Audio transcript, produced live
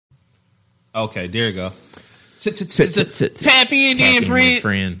Okay, there you go. Tap in,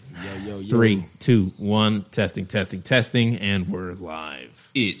 friend. Yo. 3, 2, 1. Testing, and we're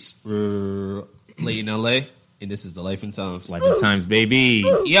live. It's late in LA, and this is the Life and Times. Life and Times, baby.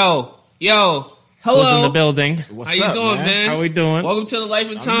 Yo, Who's in hello. the building? How you doing, man? How we doing? Welcome to the Life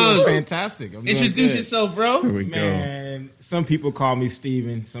and I'm Times. doing fantastic. I'm doing Introduce good. yourself, bro. Here we go. Man, some people call me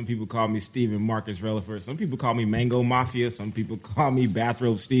Steven. Some people call me Steven Marcus Relaford. Some people call me Mango Mafia. Some people call me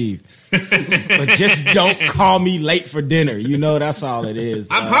Bathrobe Steve. But just don't call me late for dinner. You know, that's all it is.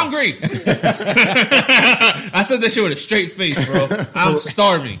 I'm hungry. I said that shit with a straight face, bro. I'm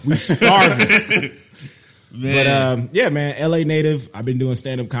starving. We starving. Man. But, yeah, man, LA native. I've been doing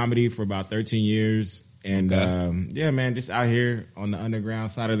stand-up comedy for about 13 years. And, yeah, man, just out here on the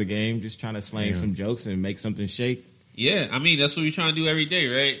underground side of the game, just trying to slang some jokes and make something shake. Yeah, I mean, that's what we're trying to do every day,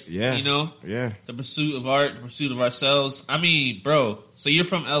 right? Yeah. You know? Yeah. The pursuit of art, the pursuit of ourselves. I mean, bro, so you're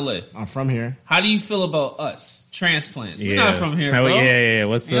from LA. I'm from here. How do you feel about us, transplants? We're not from here, How- bro. Yeah.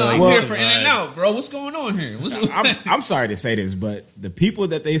 What's the You know, I'm like, here for in and out, bro. What's going on here? I'm sorry to say this, but the people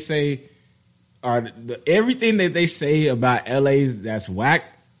that they say are everything that they say about LA's that's whack,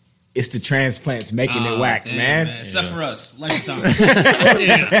 it's the transplants making it whack, damn, man. Except for us, Lifetime.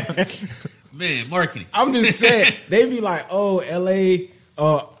 Yeah. Man, marketing. I'm just saying, they be like, oh, LA,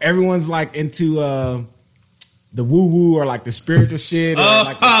 everyone's like into the woo woo or like the spiritual shit. Or Oh,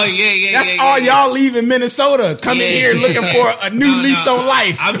 like yeah. that's all y'all leaving Minnesota, coming here looking for a new lease on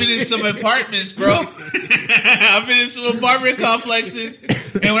life. I've been in some apartments, bro. I've been in some apartment complexes,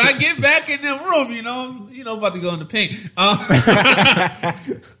 and when I get back in the room, you know, about to go in the paint.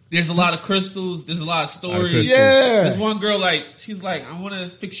 There's a lot of crystals. There's a lot of stories. Yeah. There's one girl, like, she's like, I want to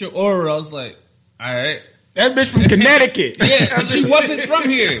fix your aura. I was like, all right. That bitch from Connecticut. Yeah, and she wasn't from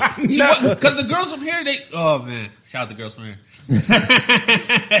here. No. Because the girls from here, oh, man. Shout out to girls from here.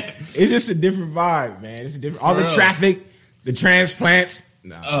 It's just a different vibe, man. It's a different. All the real. traffic, the transplants. For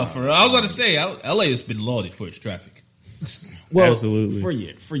real. I was going to say, LA has been lauded for its traffic. Well, Absolutely. for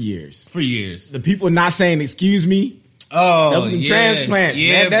years. For years. The people not saying excuse me. Oh, Them yeah. transplants.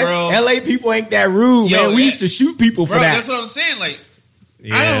 Yeah, man. bro. LA people ain't that rude, Yo, man. We used to shoot people for Bro, that. that's what I'm saying. Like,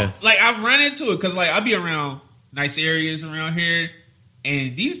 Yeah. I don't, like, I've run into it because, like, I'll be around nice areas around here,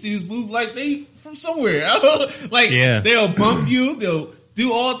 and these dudes move like they from somewhere. Like, Yeah. they'll bump you, they'll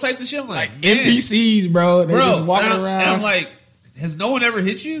do all types of shit. I'm like, man, NPCs, bro. They just walking and around. I'm like, has no one ever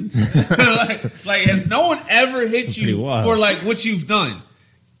hit you? like, has no one ever hit That's pretty you wild. for, like, what you've done?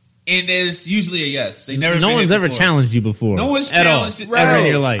 And there's usually a yes. They never. No been one's hit ever before. challenged you before. No one's at all. challenged it. Ever in Bro,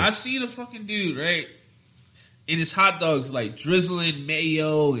 your life. I seen a fucking dude, right? And his hot dogs like drizzling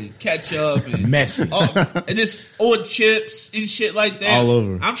mayo and ketchup and Messy. and this old chips and shit like that. All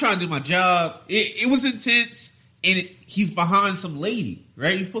over. I'm trying to do my job. It was intense, and he's behind some lady,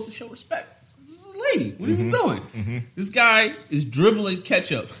 right? You're supposed to show respect. This is a lady. What are you doing? This guy is dribbling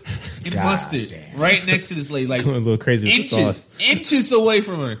ketchup and God mustard damn. right next to this lady, like Going a little crazy with the sauce. inches away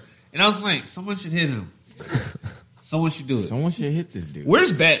from her. And I was like, someone should hit him. Someone should do it. Someone should hit this dude.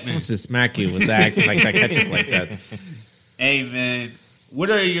 Where's Batman? Someone should smack you with that, like that ketchup like that. Hey, man, what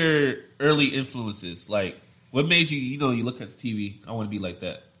are your early influences? Like, what made you, you look at the TV, I want to be like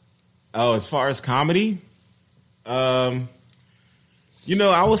that? Oh, as far as comedy, I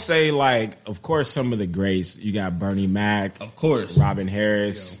would say, like, of course, some of the greats. You got Bernie Mac, Of course. Robin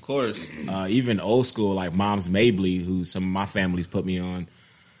Harris, Of course. even old school, like Moms Mabley, who some of my families put me on.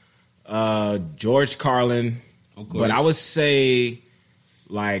 George Carlin. Of course. But I would say,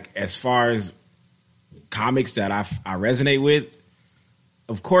 like, as far as comics that I resonate with,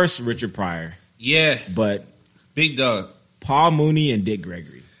 of course, Richard Pryor. Yeah, But big dog. Paul Mooney and Dick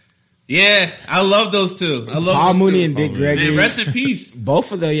Gregory. Yeah, I love those two. I love Paul those Mooney two. and Dick Gregory. Man, rest in peace.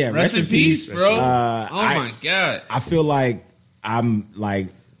 Both of them, yeah. Rest in peace, bro. Uh, Oh, my God. I feel like I'm like,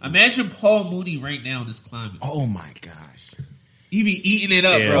 Imagine Paul Mooney right now in this climate. oh my gosh. He be eating it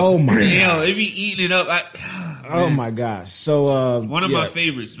up, Yeah. bro. Oh, my He be eating it up. Oh my gosh. So One of my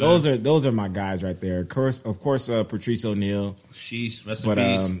favorites, man. Those are my guys right there. Of course, Patrice O'Neal. Sheesh, rest in But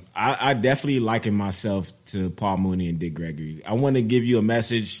peace. I definitely liken myself to Paul Mooney and Dick Gregory. I want to give you a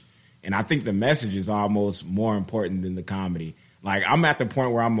message, and I think the message is almost more important than the comedy. Like, I'm at the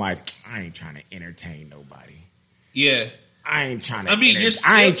point where I'm like, I ain't trying to entertain nobody. Yeah. I ain't trying to. I mean,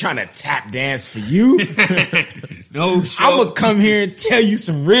 I ain't trying to tap dance for you. No show. I would come here and tell you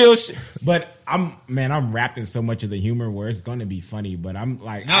some real shit, but I'm wrapped in so much of the humor where it's going to be funny. But I'm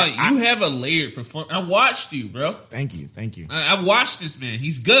like, No, you have a layered performance. I watched you, bro. Thank you. I watched this man.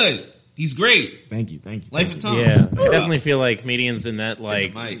 He's good. He's great. Thank you. Life and Times. Yeah, I definitely feel like comedians in that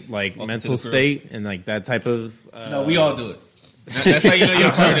Get the mic. like Welcome to mental the crib. state and like that type of No, we all do it. That's how you know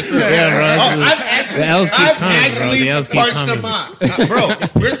you're part of the crew. Yeah, bro. I've actually The L's keep punched coming. him out.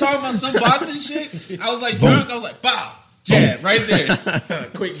 Bro, we're talking about some boxing shit. I was like drunk. I was like, bow, jab, right there.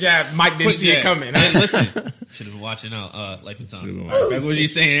 Quick jab. Mike didn't see it coming. Hey, listen, should have been watching out Life and Times. What were you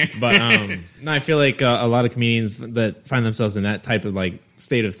saying? But no, I feel like a lot of comedians that find themselves in that type of like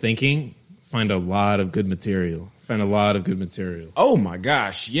state of thinking find a lot of good material. Oh my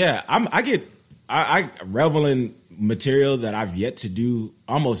gosh, yeah. I revel in material that I've yet to do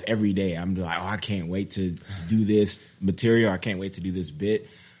almost every day. I'm like, I can't wait to do this material. I can't wait to do this bit.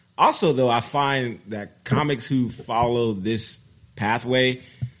 Also, though, I find that comics who follow this pathway,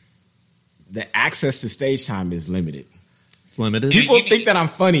 the access to stage time is limited. It's limited. People think that I'm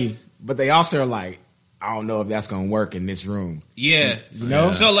funny, but they also are like, I don't know if that's going to work in this room. Yeah. You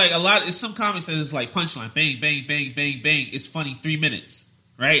know? So, like, it's some comics that is like punchline, bang, bang, bang, bang, bang. It's funny 3 minutes,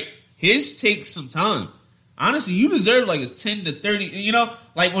 right? His takes some time. Honestly, you deserve like a 10 to 30, you know,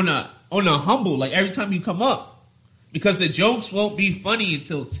 like on a humble, like every time you come up. Because the jokes won't be funny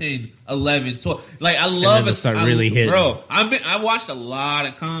until 10, 11, 12. Like, I love it. Start really hitting. Bro, I watched a lot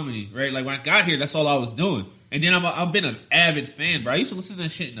of comedy, right? Like, when I got here, that's all I was doing. And then I've been an avid fan, bro. I used to listen to that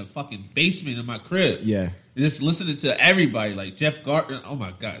shit in the fucking basement of my crib. Yeah. And just listening to everybody, like Jeff Gardner. Oh,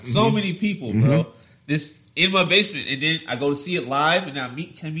 my God. So many people, bro. This in my basement. And then I go to see it live, and I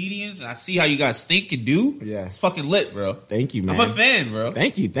meet comedians, and I see how you guys think and do. Yeah. It's fucking lit, bro. Thank you, man. I'm a fan, bro.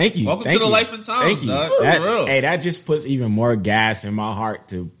 Thank you. Welcome to the Life and Times, Thank you. dog. That, For real. hey, that just puts even more gas in my heart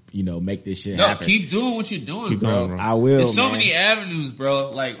to, make this shit happen. Keep doing what you're doing, Keep bro. going, bro. I will, There's so man. many avenues, bro.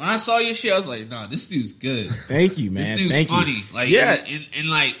 Like, when I saw your shit, I was like, nah, this dude's good. Thank you, man. This dude's Thank funny. you. Like, yeah. and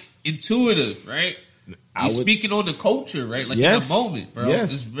like, intuitive, right? He's speaking on the culture, right? Like, in a moment, bro.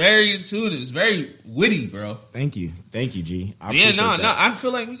 Yes. It's very intuitive. It's very witty, bro. Thank you, G. I Yeah, appreciate that. I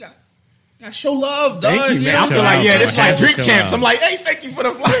feel like we got to show love, dog. Thank you, man. know I what feel I'm like, saying? this is like drink Chill champs. out. I'm like, hey, thank you for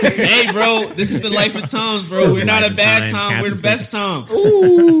the flyer. Hey, bro, this is the Life and Times, bro. This We're is not Life a and bad Times. time. We're the Captain's best time.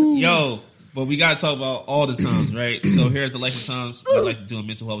 Ooh. Yo, but we got to talk about all the times, right? So here at the Life and Times, we like to do a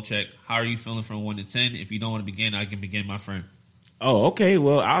mental health check. How are you feeling from 1 to 10? If you don't want to begin, I can begin, my friend. Oh, okay.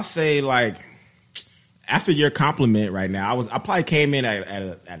 Well, I'll say like after your compliment right now, I probably came in at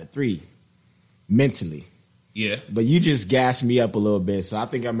a 3 mentally, Yeah. but you just gassed me up a little bit, so I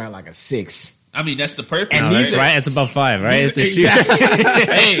think I'm at like a 6. I mean, that's the purpose. And No, these that's right. It's above 5, right? It's a shoot.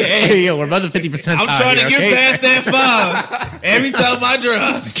 hey, Yo, we're above the 50%. I'm trying to get past that 5 every time I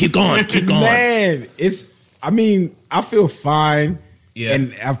drive. Just keep going. Man, I feel fine. Yeah.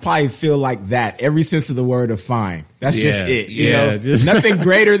 And I probably feel like that every sense of the word of fine. That's just Yeah. it. You Yeah, know, just- nothing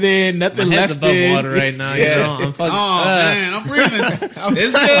greater than, nothing My less head's above than. water right now. Yeah. You know, I'm fucking. Oh, man, I'm breathing.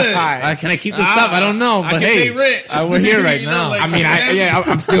 It's good. Can I keep this up? I don't know, I but can hey, pay rent. we're here right You know, now. like- I mean,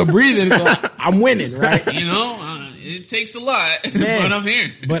 I'm still breathing, so I'm winning, right? You know, it takes a lot, Man. but I'm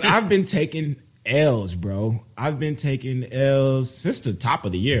here. But I've been taking L's, bro. I've been taking L's since the top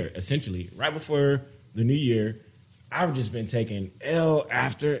of the year, essentially. Right before the new year, I've just been taking L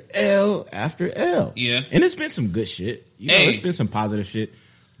after L after L. Yeah. And it's been some good shit. You know, Hey. it's been some positive shit.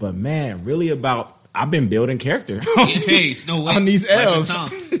 But man, really I've been building character. Hey, it's no way. On these Life and L's.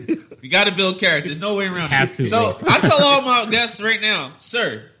 Times. You got to build character. There's no way around Have it. to, So bro. I tell all my guests right now,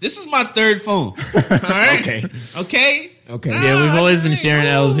 sir, this is my 3rd phone. All right? Okay. Okay? Yeah, we've always been sharing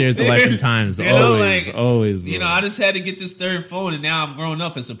L's here at the Life and Times. You know, Always. Bro. You know, I just had to get this 3rd phone, and now I'm growing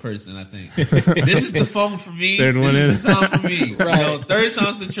up as a person, I think. This is the phone for me. Third one this is in. the time for me. Right. You know, 3rd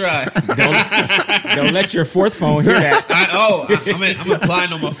time's the try. Don't let your 4th phone hear that. I'm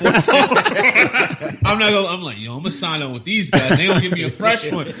applying on my 4th phone. I'm like, yo, I'm gonna sign on with these guys. They gonna give me a fresh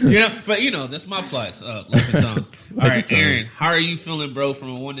one, you know. But you know, that's my plots. Life and Times. All right, Times. Aaron, how are you feeling, bro?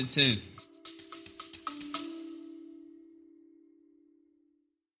 From a 1 to 10.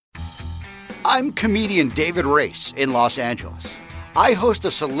 I'm comedian David Race in Los Angeles. I host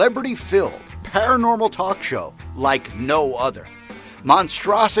a celebrity-filled paranormal talk show like no other.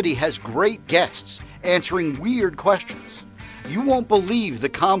 Monstrosity has great guests answering weird questions. You won't believe the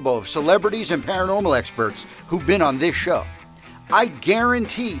combo of celebrities and paranormal experts who've been on this show. I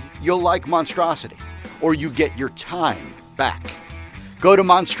guarantee you'll like Monstrosity, or you get your time back. Go to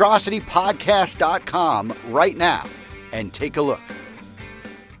monstrositypodcast.com right now and take a look.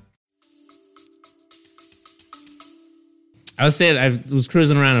 I would say I was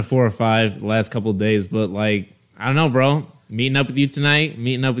cruising around at 4 or 5 the last couple of days, but like, I don't know, bro. Meeting up with you tonight,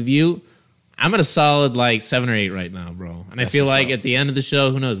 meeting up with you. I'm at a solid like 7 or 8 right now, bro. And I feel what's like up. at the end of the show,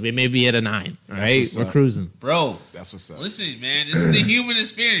 who knows? We may be at a 9. All right, what's we're up. cruising. Bro, That's what's up. listen, man, this is the human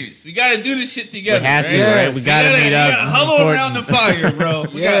experience. We got to do this shit together. We have right? to, right? We got to meet up. We gotta This is huddle important. around the fire, bro.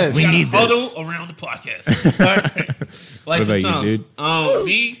 Yes. we We gotta need huddle this. around the podcast. All right. Life What and about you, Tongues.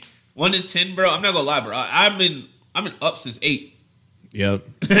 Me, 1 to 10, bro. I'm not gonna lie, bro. I've been up since 8. Yep.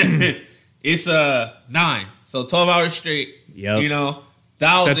 It's 9, so 12 hours straight. Yep. You know,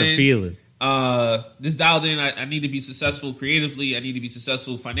 dialed Set in. the feeling. This dialed in. I need to be successful creatively. I need to be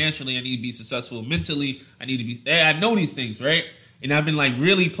successful financially. I need to be successful mentally. I know these things, right? And I've been like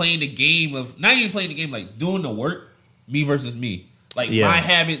really playing the game of not even playing the game, like doing the work, me versus me, like my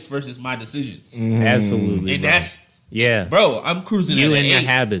habits versus my decisions. Absolutely. And bro. that's bro. I'm cruising you at and 8. your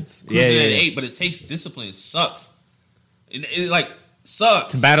habits. Cruising Yeah. at 8, but it takes discipline. It sucks. It like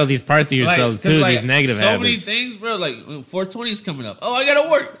sucks To battle these parts of yourselves Like, 'cause, too, like, these negative so habits. many things, bro. Like 420 is coming up. Oh, I gotta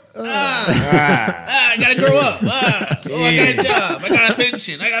work. I gotta grow up. I got a job. I got a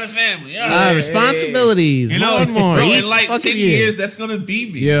pension. I got a family. Responsibilities. You know, more and more. bro, Each in like 10 fucking year. years, that's gonna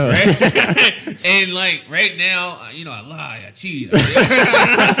be me. Yeah. Right? And like right now, you know, I lie, I cheat,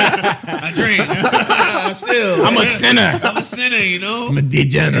 I drink. I'm a sinner. I'm a sinner, you know. I'm a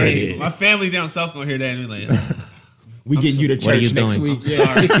degenerate. My family down south gonna hear that and be like, We getting you to What are you church next doing? week.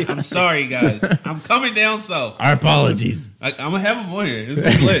 sorry. I'm sorry, guys. I'm coming down south. Our apologies. I'm gonna have them on here. It's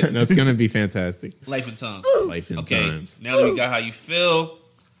gonna be lit. No, it's gonna be fantastic. Life and Tongues. Life and Okay, times. now that we got how you feel,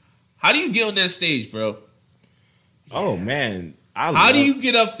 how do you get on that stage, bro? Oh man, How do you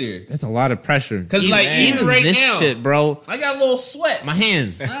get up there? That's a lot of pressure. 'Cause, like, even right this now- shit, bro. I got a little sweat. My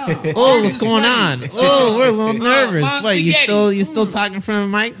hands. Oh, Oh, what's going on? Oh, we're a little nervous. Mom, Wait, you spaghetti. still talking in front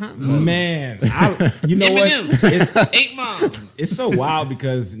of the mic? Huh? Man, you know what? Eminem. 8 Mom. It's so wild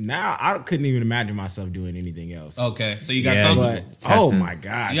because now I couldn't even imagine myself doing anything else. Okay, so you got Yeah, comfortable. But tapped oh in. my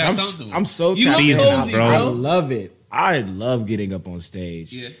gosh, You got comfortable. I'm so You tapped look in. cozy, bro. I bro. love it. I love getting up on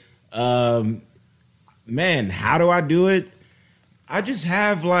stage. Yeah. Man, how do I do it? I just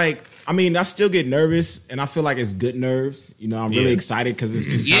have I still get nervous, and I feel like it's good nerves. You know, I'm really Yeah. excited because it's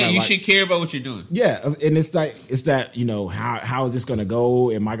just Yeah, kinda you like, should care about what you're doing. Yeah, and it's that you know how is this gonna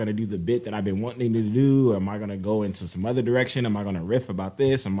go? Am I gonna do the bit that I've been wanting to do? Or am I gonna go into some other direction? Am I gonna riff about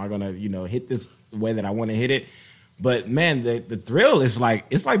this? Am I gonna hit this the way that I want to hit it? But man, the thrill is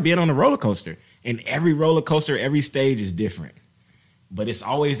it's like being on a roller coaster, and every roller coaster, every stage is different. But it's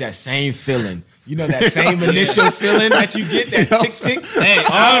always that same feeling. You know, that same initial feeling that you get, that tick tick. Hey,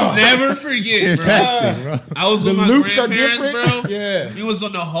 I'll never forget, bro. I was with my loops are grandparents, different. bro. Yeah. He was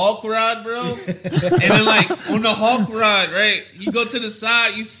on the Hulk ride, bro. And then, like, on the Hulk ride, right? You go to the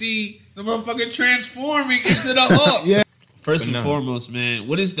side, you see the motherfucker transforming into the Hulk. Yeah. First and foremost, man,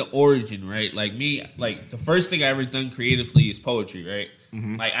 what is the origin, right? Like me, like the first thing I ever done creatively is poetry, right?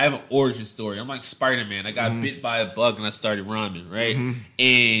 Mm-hmm. Like I have an origin story. I'm like Spider-Man. I got bit by a bug and I started rhyming, right?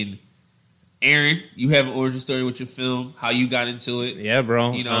 And Aaron, you have an origin story with your film, how you got into it. Yeah,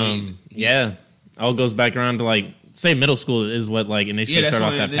 bro. You know, yeah. All goes back around to say middle school is what initially Yeah, that's started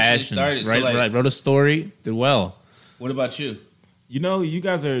off when that it initially passion. started. So, Right. Wrote a story, did well. What about you? You know, you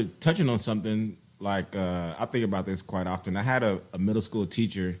guys are touching on something I think about this quite often. I had a middle school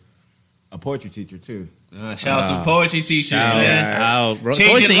teacher, a poetry teacher too. Shout out to poetry teachers, Shout man. out, bro. It's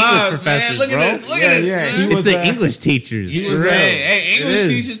always Changing the English lives, man. professors, Look at bro. this. Look at this, Yeah, man. he It's was, the English teachers. He was for real. hey, English It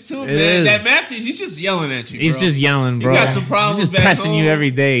is. teachers too, It man. is. That math teacher, he's just yelling at you, bro. He's just yelling, bro. got some problems He's just back pressing you home.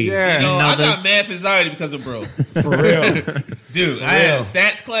 every day. Yeah. So You know I this? got math anxiety because of bro. For real. Dude, I had a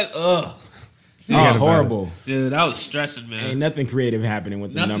stats class. Ugh. Oh, horrible. Dude, I was stressing, man. Ain't nothing creative happening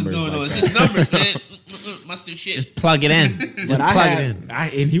with the Nothing's numbers. going on. like It's that. just numbers, man. Mustard shit. Just plug it in. Just But I plug had, it in.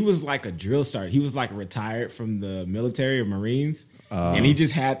 and he was like a drill sergeant. He was retired from the military or Marines, and he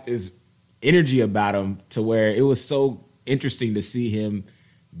just had this energy about him to where it was so interesting to see him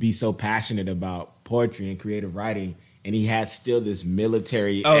be so passionate about poetry and creative writing, and he had still this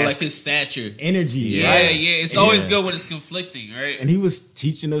military like his stature. energy. Yeah, right? yeah. It's always good when it's conflicting, right? And he was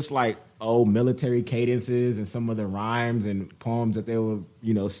teaching us military cadences and some of the rhymes and poems that they would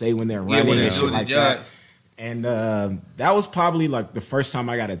say when they're writing when they're and shit doing the like job. that. And that was probably the first time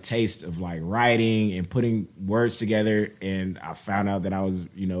I got a taste of writing and putting words together. And I found out that I was,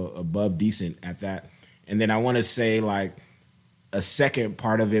 above decent at that. And then I want to say a second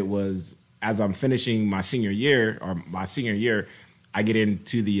part of it was as I'm finishing my senior year, I get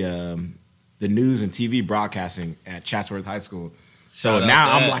into the news and TV broadcasting at Chatsworth High School. So Shout out now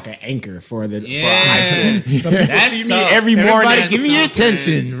that. I'm like an anchor for a high Yeah. school. So people That's see me tough. every morning. Everybody, That's give me your tough, man.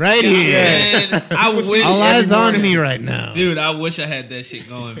 attention right here. Man, I wish. All eyes every on morning. me right now. Dude, I wish I had that shit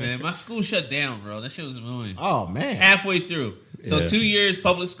going, man. My school shut down, bro. That shit was annoying. Oh man! Halfway through. So Yeah. 2 years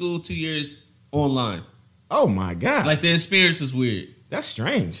public school, 2 years online. Oh my god! Like the experience was weird. That's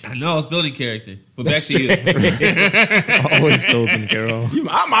strange. I know I was building character. But back to you. Always told them, Carol.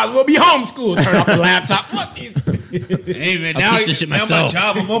 I might as well be homeschooled. Turn off the laptop. Fuck these. Hey man, I'll now, teach this shit now my myself.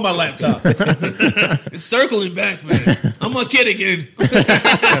 job, I'm on my laptop. It's circling back, man. I'm a kid again.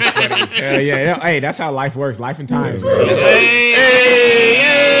 Yeah. Hey, that's how life works. Life and times, man. Hey,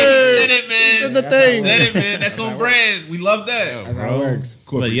 said it, man. the thing. Said it, man. That's on brand. We love that. That's how it works.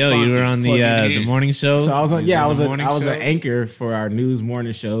 But yo, you were on the morning show. So I was on. Yeah, I was the morning an show? anchor for our news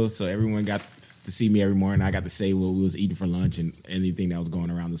morning show. So everyone got to see me every morning. I got to say what we was eating for lunch and anything that was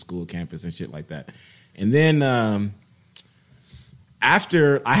going around the school campus and shit like that. And then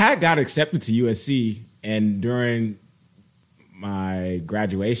after I had got accepted to USC, and during my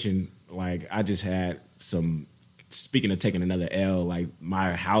graduation, like I just had some. Speaking of taking another L, like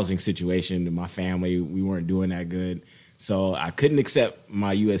my housing situation and my family, we weren't doing that good. So I couldn't accept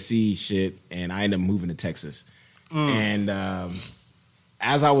my USC shit, and I ended up moving to Texas. And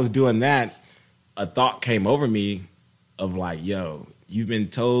as I was doing that, a thought came over me of like, yo, you've been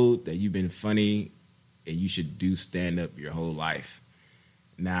told that you've been funny and you should do stand-up your whole life.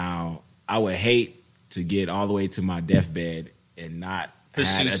 Now, I would hate to get all the way to my deathbed and not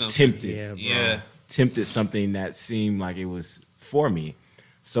Pursue had something. attempted. Yeah, bro. Yeah. Attempted something that seemed like it was for me.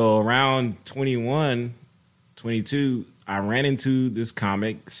 So around 21, 22, I ran into this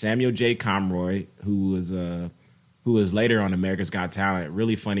comic, Samuel J. Comroy, who was later on America's Got Talent.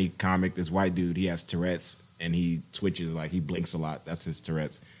 Really funny comic. This white dude, he has Tourette's and he twitches, like he blinks a lot. That's his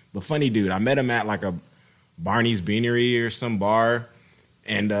Tourette's. But funny dude. I met him at like a Barney's Beanery or some bar,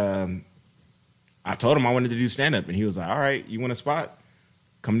 and I told him I wanted to do stand-up, and he was like, all right, you want a spot?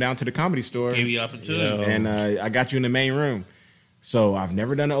 Come down to the Comedy Store. Gave you opportunity. And I got you in the main room. So I've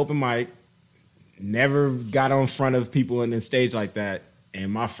never done an open mic, never got on front of people in the stage like that.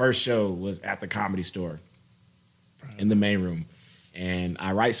 And my first show was at the Comedy Store in the main room. And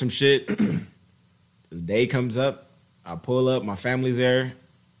I write some shit. The day comes up, I pull up, my family's there.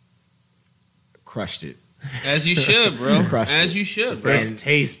 Crushed it. As you should, bro. Crushed As it. you should, bro. First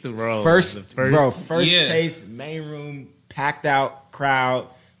taste, bro. First Yeah. taste, main room, packed out crowd,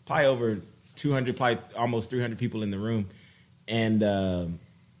 probably over 200, probably almost 300 people in the room. And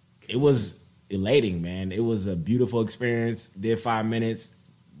it was elating, man. It was a beautiful experience. Did 5 minutes.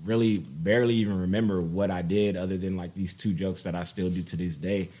 Really barely even remember what I did other than like these two jokes that I still do to this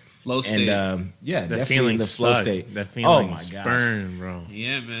day. Flow state. And yeah, That definitely feeling the flow stuck. state. That feeling oh my gosh. burn, bro.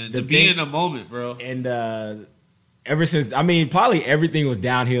 Yeah, man. The To be thing- in the moment, bro. And ever since, I mean, probably everything was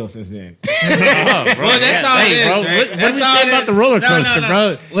downhill since then. Oh, bro. Well, that's how it is, bro. right? What did That's we how say it about is. the roller No, coaster, no.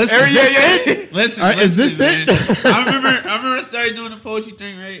 bro? Listen, Yeah, listen, listen, All right, is this man. it? I remember I started doing the poetry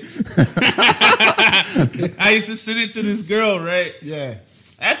thing, right? I used to send it to this girl, right? Yeah.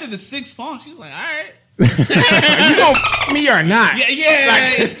 After the 6th poem, she was like, all right. Are you gonna f me or not? Yeah.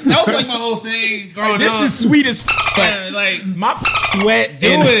 Like- that was like my whole thing growing This up. is sweet as f, Yeah, but like, my p wet. do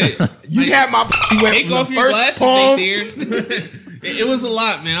and it. You Like, had my p wet Take from off the your first glasses, poem. dear. It was a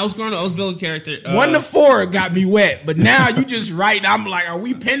lot, man. I was growing up. I was building character. 1 to 4 got me wet, but now you just write. I'm like, are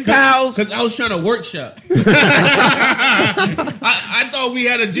we pen pals? Because I was trying to workshop. I thought we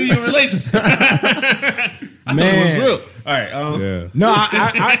had a junior relationship. I thought it was real. All right. No,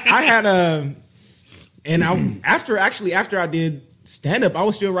 I had a, and after I did stand up, I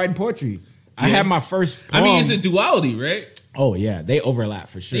was still writing poetry. I had my first poem. I mean, it's a duality, right? Oh yeah, they overlap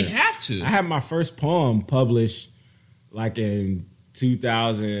for sure. They have to. I had my first poem published like in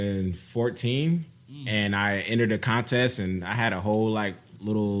 2014, and I entered a contest, and I had a whole like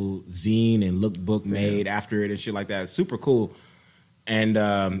little zine and lookbook made after it and shit like that. Super cool.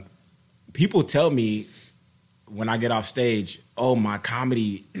 And people tell me when I get off stage, "Oh, my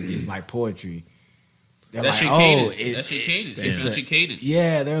comedy is like poetry." They're That's like, your cadence. "Oh, That's your cadence. it's That's your cadence.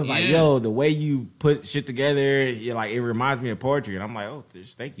 yeah." They're like, Yeah. "Yo, the way you put shit together, you're like, it reminds me of poetry." And I'm like, "Oh,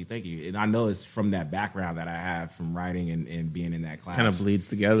 thank you." And I know it's from that background that I have from writing and being in that class. Kind of bleeds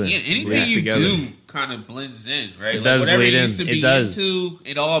together. Yeah, anything Bleeds you together. do kind of blends in, right? It does whatever bleed you in. used to It be does. into,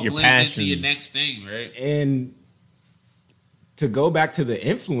 it all Your blends into your passions. next thing, right? And to go back to the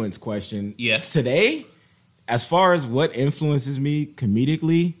influence question, Yeah. today, as far as what influences me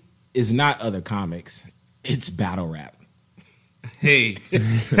comedically, is not other comics. It's battle rap. Hey,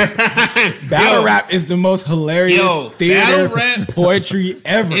 Battle Yo. rap is the most hilarious Yo, theater battle rap- poetry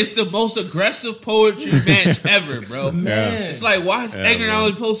ever. it's the most aggressive poetry match ever, bro. Man. It's like, why is Edgar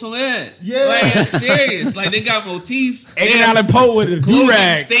Allan Poe so mad? Yeah. Like, it's serious. Like, they got motifs. they Edgar have Allan Poe with a closing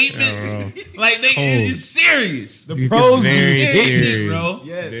do-rag. statements. Like, it's serious. The pros was very Yeah, hitting. shit, serious. bro.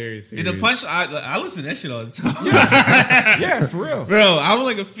 Yes. Very And the serious. punch, I listen to that shit all the time. Yeah, for real. Bro, I'm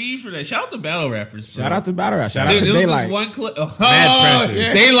like a fiend for that. Shout out to battle rappers, bro. Shout out to battle rap. Shout out Dude, to there was Daylight. this one clip. Oh, Mad pressure.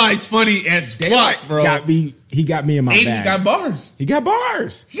 yeah. Daylight's funny as Daylight fuck, bro. got me He got me in my And bag. he got bars. He got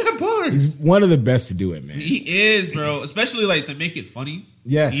bars. He got bars. He's one of the best to do it, man. He is, bro. Especially like to make it funny.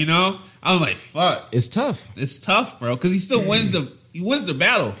 Yes. You know, I'm like, fuck. It's tough. It's tough, bro, because he still wins the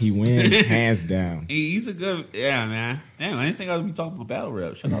battle. He wins hands down. He's a good, yeah, man. Damn, I didn't think I would be talking about battle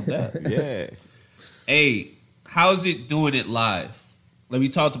rap. Shut up, that. Yeah. Hey, how's it doing it live? Like we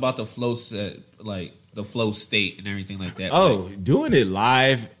talked about the flow set, like the flow state and everything like that. Oh, doing it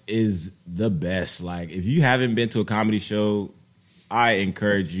live is the best. Like, if you haven't been to a comedy show, I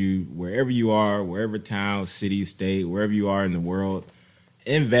encourage you, wherever you are, wherever town, city, state, wherever you are in the world,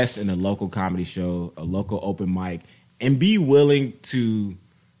 invest in a local comedy show, a local open mic, and be willing to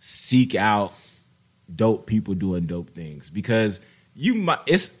seek out dope people doing dope things. Because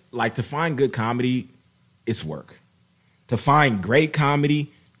it's like, to find good comedy, it's work. To find great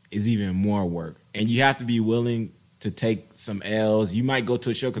comedy is even more work. And you have to be willing to take some L's. You might go to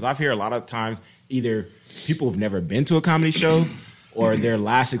a show, because I've heard a lot of times either people have never been to a comedy show or their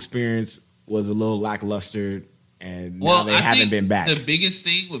last experience was a little lackluster and now they haven't been back. The biggest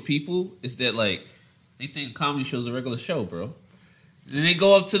thing with people is that, like, they think comedy show's a regular show, bro. Then they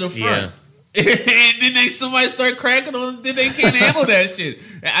go up to the front. Yeah. And then somebody start cracking on them, then they can't handle that shit.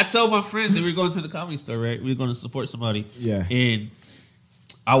 I told my friends that we were going to the comedy store, right? We were going to support somebody. Yeah. And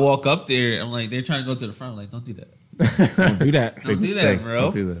I walk up there, I'm like, they're trying to go to the front. I'm like, don't do that. Don't do that. Don't do that, bro.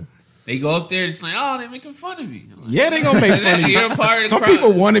 Don't do that. They go up there, it's like, oh, they're making fun of me. Like, Yeah, they gonna make fun of you. You're a part of the Some crowd.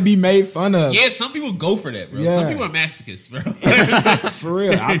 people want to be made fun of. Yeah, some people go for that, bro. Yeah. Some people are masochists, bro. For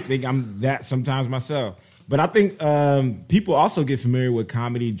real. I think I'm that sometimes myself. But I think people also get familiar with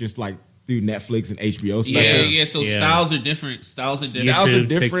comedy just like through Netflix and HBO specials. Yeah. So Yeah. styles are different. Styles are different. YouTube, Styles are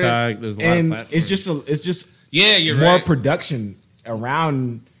different. TikTok, there's a lot of and platforms. it's just Yeah, you're more right. production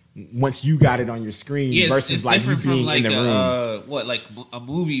around once you got it on your screen Yeah, versus it's like you different being from like in the room. like a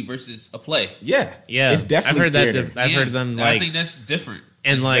movie versus a play. Yeah, Yeah, it's definitely I've heard theater. that. I've Yeah, heard them I like, think that's different.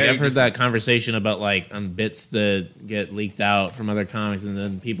 and It's like very I've heard different. that conversation about like on bits that get leaked out from other comics, and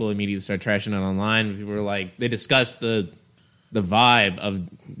then people immediately start trashing it online. People are like, they discuss the vibe of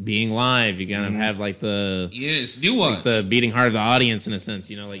being live. You kind of have like the Yeah, it's nuance. the beating heart of the audience in a sense.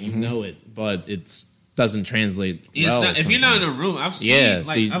 You know, like you know it, but it's doesn't translate. It's well not, if you're not in sometimes. a room, I've seen Yeah,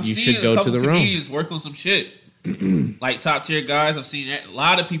 like so you I've should seen go a to couple the room. comedians work on some shit. Like top tier guys, I've seen a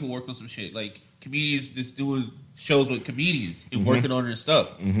lot of people work on some shit. Like comedians just doing shows with comedians and working on their stuff.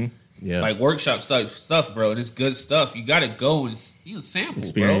 Yeah, Like workshop stuff, bro. And it's good stuff. You got to go and sample,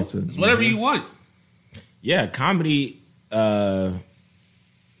 Experience bro. it. It's whatever you want. Yeah, comedy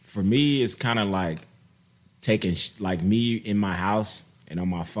for me is kind of like taking like me in my house and on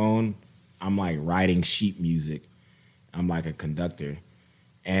my phone. I'm like writing sheet music. I'm like a conductor,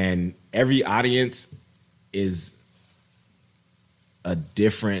 and every audience is a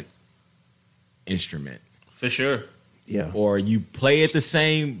different instrument. For sure. yeah. Or you play it the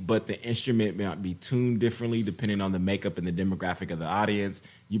same, but the instrument might be tuned differently depending on the makeup and the demographic of the audience.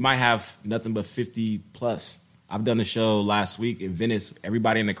 You might have nothing but 50 plus. I've done a show last week in Venice.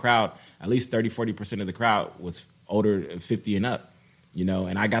 Everybody in the crowd, at least 30-40% of the crowd was older, 50 and up. You know,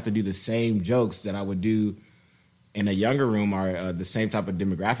 and I got to do the same jokes that I would do in a younger room, or the same type of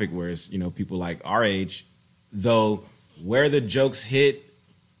demographic, where it's, you know, people like our age, though where the jokes hit,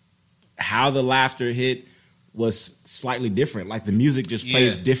 how the laughter hit was slightly different. Like the music just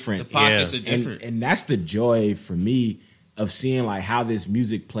plays different. The pockets Yeah. are different. And that's the joy for me of seeing like how this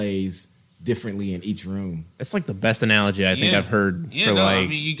music plays differently in each room. That's like the best analogy I think Yeah. I've heard Yeah, for no, like I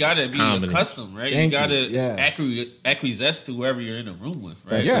mean, you got to be comedy. accustomed, right? Thank you got you. to Yeah. acquiesce to whoever you're in a room with,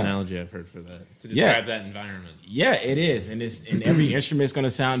 right? best Yeah. analogy I've heard for that to Yeah. describe that environment. Yeah, it is. And every instrument's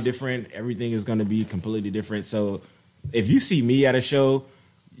gonna sound different. Everything is gonna be completely different. So if you see me at a show,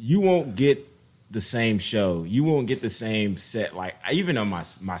 you won't get the same show. You won't get the same set. Like I even know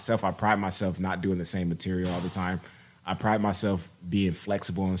myself, I pride myself not doing the same material all the time. I pride myself being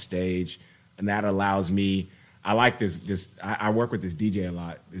flexible on stage, and that allows me. I like this. I work with this DJ a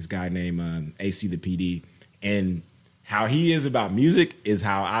lot. This guy named AC the PD, and how he is about music is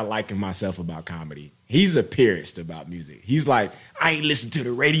how I liken myself about comedy. He's a purist about music. He's like, I ain't listened to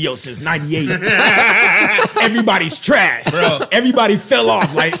the radio since '98. Everybody's trash, Bro. Everybody fell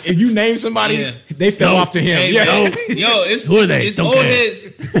off. Like if you name somebody, Yeah. they fell off to him. Hey, yeah. man. Yo, it's Who are they? It's Don't old care.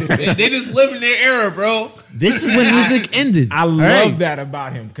 hits. They just live in their era, bro. This is when music ended. I love Right. that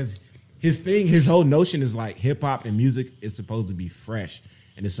about him because his whole notion is like hip hop and music is supposed to be fresh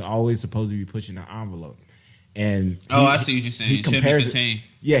and it's always supposed to be pushing the envelope. And Oh, I see what you're saying. He It should be compares contained.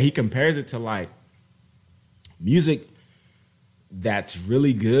 he compares it to like music that's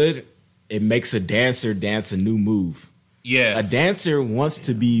really good. It makes a dancer dance a new move. Yeah. A dancer wants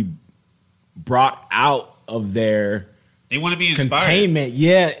to be brought out of their They want to be inspired. containment.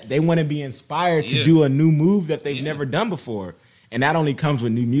 Yeah, they want to be inspired to Yeah. do a new move that they've Yeah. never done before. And that only comes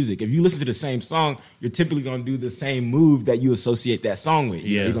with new music. If you listen to the same song, you're typically going to do the same move that you associate that song with. You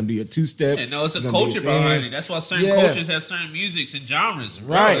know, Yeah. you're going to do your two-step. Yeah, no, it's a you're gonna do culture your thing. behind it. That's why certain Yeah. cultures have certain musics and genres.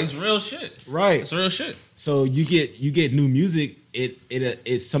 Bro. Right. It's real shit. Right. It's real shit. So you get new music.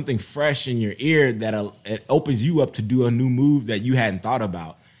 It's something fresh in your ear that it opens you up to do a new move that you hadn't thought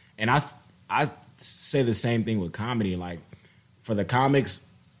about. And I say the same thing with comedy. Like for the comics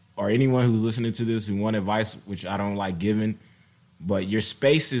or anyone who's listening to this who want advice, which I don't like giving, but your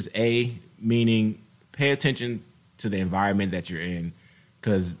space is meaning pay attention to the environment that you're in,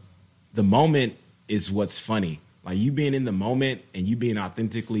 because the moment is what's funny. Like you being in the moment and you being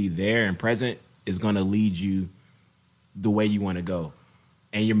authentically there and present is going to lead you the way you want to go.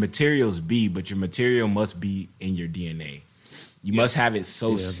 And your materials but your material must be in your DNA. You must have it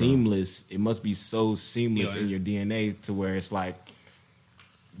so seamless. It must be so seamless in your DNA to where it's like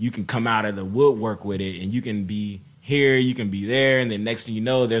you can come out of the woodwork with it and you can be here, you can be there, and then next thing you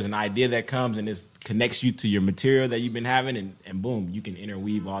know, there's an idea that comes and it connects you to your material that you've been having, and boom, you can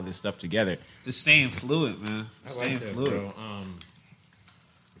interweave all this stuff together. Just staying fluid, man. Staying fluid. Bro.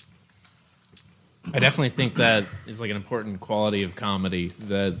 I definitely think that is like an important quality of comedy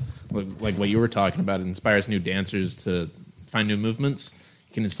that, like what you were talking about, it inspires new dancers to find new movements.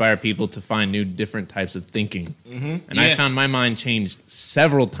 It can inspire people to find new different types of thinking. And I found my mind changed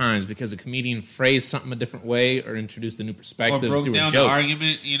several times because a comedian phrased something a different way or introduced a new Or perspective broke through a down the joke.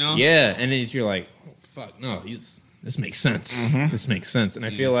 argument, you know? Yeah, and then you're like, oh, fuck, no, this makes sense. This makes sense. And I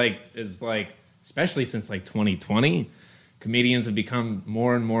feel like it's like, especially since like 2020, comedians have become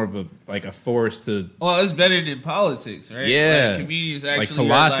more and more of a force to Well, it's better than politics, right? Yeah. Like comedians actually like are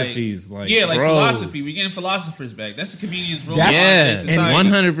philosophies, like bro. philosophy. We're getting philosophers back. That's the comedian's role. That's- in Yeah, society.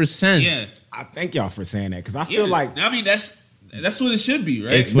 and 100%. Yeah, I thank y'all for saying that because I yeah. feel like I mean, that's what it should be,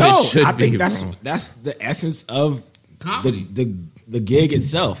 right? It's what it should I think be, that's bro. that's the essence of Comedy. the gig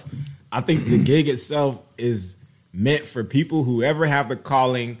itself. I think the gig itself is meant for people who ever have the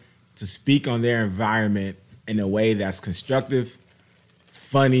calling to speak on their environment in a way that's constructive,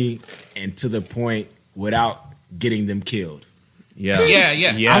 funny, and to the point without getting them killed. Yeah.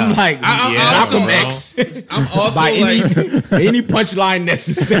 Yeah. I'm like, I'm Malcolm also- X I'm also by like, any punchline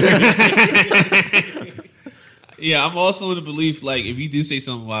necessary. yeah, I'm also in the belief like if you do say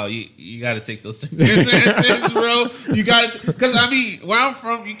something wild, you got to take those circumstances, bro. You got to, because I mean, where I'm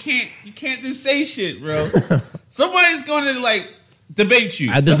from, you can't just say shit, bro. Somebody's going to like debate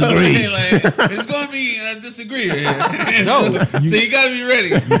you. I disagree. Like, it's going to be a disagreement. No, so you got to be ready.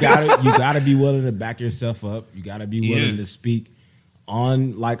 you gotta be willing to back yourself up. You gotta be willing Yeah. to speak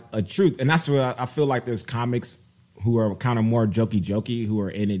on like a truth, and that's where I feel like there's comics who are kind of more jokey, who are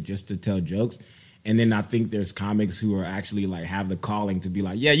in it just to tell jokes, and then I think there's comics who are actually like have the calling to be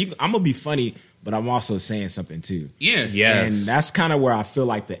like, yeah, I'm gonna be funny, but I'm also saying something too. Yeah. Yes. And that's kind of where I feel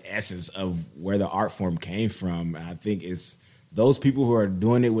like the essence of where the art form came from. And I think it's those people who are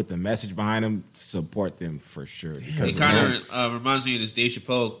doing it with the message behind them, support them for sure. Because It kind of reminds me of this Dave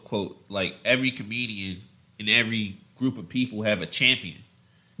Chappelle quote, like every comedian and every group of people have a champion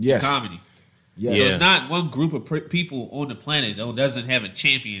yes, in comedy. yes. So Yeah. it's not one group of people on the planet that doesn't have a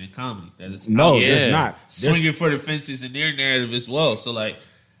champion in comedy. That is No, out there there's Yeah. not. There's- swinging for the fences in their narrative as well. So like,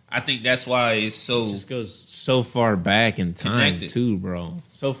 I think that's why it's so. It just goes so far back in time Connected. too, bro.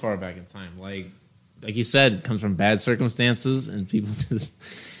 So far back in time. Like you said, it comes from bad circumstances and people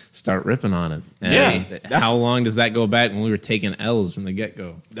just start ripping on it. And Yeah, that's- how long does that go back when we were taking L's from the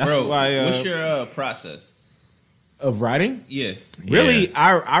get-go? That's Bro, why. what's your process? Of writing? Yeah, Really,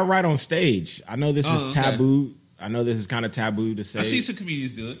 Yeah. I write on stage. I know this is Oh, okay. taboo. I know this is kind of taboo to say. I see some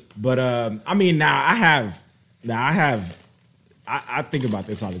comedians do it. But I mean, now I think about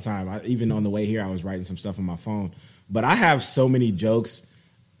this all the time. Even on the way here, I was writing some stuff on my phone. But I have so many jokes.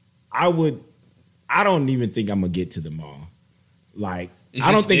 I don't even think I'm gonna get to them all. Like, It's I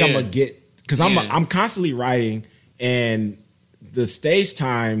don't just think I'm there. gonna get because Yeah. I'm constantly writing, and the stage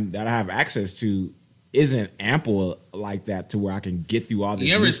time that I have access to isn't ample like that to where I can get through all this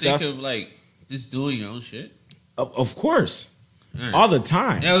You ever new think stuff. of like just doing your own shit? Of course, Alright. all the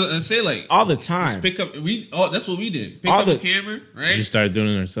time, Yeah, I was gonna say like all the just time. pick up. That's what we did. Pick All up the- a camera, We right? just started doing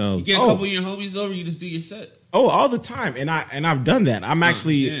it You ourselves. get a Oh. couple of your homies over. You just do your set. Oh, all the time, and I've done that. I'm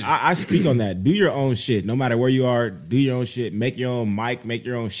actually yeah. I speak on that. Do your own shit, no matter where you are. Do your own shit. Make your own mic. Make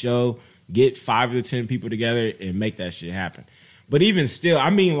your own show. Get 5 to 10 people together and make that shit happen. But even still, I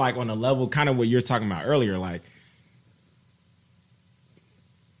mean, like on a level, kind of what you're talking about earlier. Like,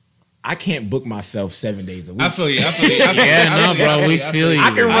 I can't book myself 7 days a week. I feel you. Yeah, no, bro, we feel you.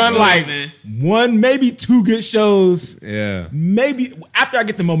 I can run like man. one, maybe two good shows. Yeah. Maybe after I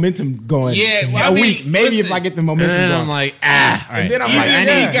get the momentum going. Yeah, well, a I mean, week. Maybe if listen. I get the momentum And then going. I'm like, all right. And then I'm Me like, and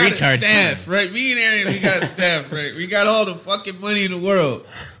yeah. Arian got a recharge staff, right? Me and Arian, we got a staff, right? We got all the fucking money in the world.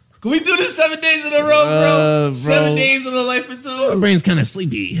 Can we do this 7 days in a row, bro? Bro. 7 days of the life and My tones. brain's kind of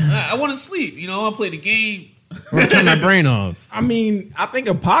sleepy. I want to sleep. You know, I want to play the game. Or turn my brain off. I mean, I think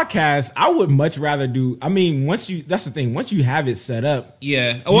a podcast, I would much rather do. I mean, that's the thing. Once you have it set up,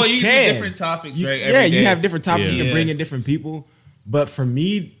 Yeah. Well, you can. do different topics, you, right? yeah, every you day. have different topics. Yeah. You can bring Yeah. in different people. But for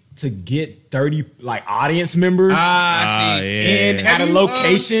me to get 30 like audience members I see. yeah. and Have at a you,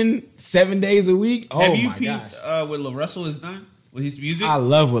 location 7 days a week, oh Have you my peeped gosh. what La Russell has done with his music? I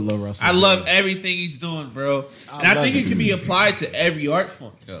love what Lil Russell I does. love everything he's doing, bro. And I love think it. it can be applied to every art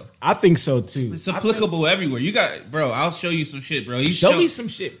form, though. I think so too. It's applicable everywhere. You got, bro. I'll show you some shit, bro. Show me some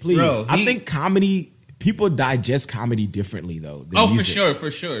shit, please. Bro, I think comedy, people digest comedy differently though. than Oh, music. for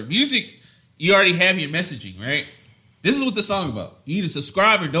sure. Music, you already have your messaging, right? This is what the song about. You either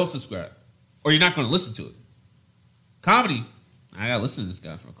subscribe or don't subscribe, or you're not going to listen to it. Comedy, I gotta listen to this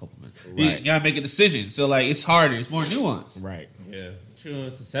guy for a couple minutes. Right. You gotta make a decision. So like, it's harder. It's more nuanced. Right. Yeah. True.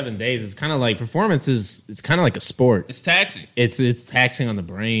 It's 7 days. It's kind of like performance is. It's kind of like a sport. It's taxing. It's taxing on the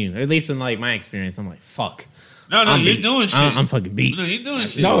brain. Or at least in like my experience, I'm like, fuck. No, I'm you're beat. doing shit. I'm fucking beat. No, you're doing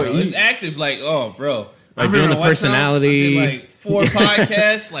shit. No, bro. It's active. Like, oh, bro. I Like remember doing the one time personality. I did like 4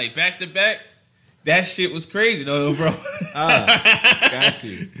 podcasts, like back to back. That shit was crazy, though, bro. Got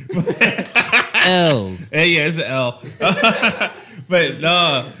you. L's. Hey, yeah, it's an L. But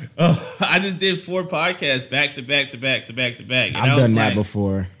no, I just did 4 podcasts back to back to back to back to back. And I've I was done that like,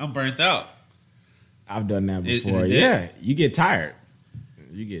 before. I'm burnt out. I've done that Is before. it dead? Yeah, you get tired.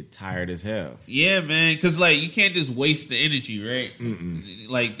 You get tired as hell. Yeah, man, because like you can't just waste the energy, right?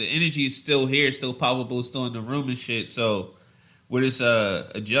 Like the energy is still here, it's still palpable, it's still in the room and shit. So we're just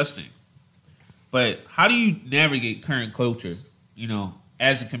adjusting. But how do you navigate current culture? You know,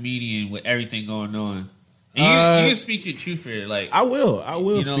 as a comedian with everything going on, and you can speak your truth here. Like I will.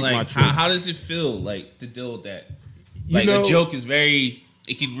 you know, speak my like truth. how does it feel like to deal with that? You Like know- a joke is very.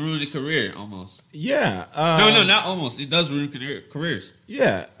 It can ruin a career almost. Yeah. No, not almost. It does ruin careers.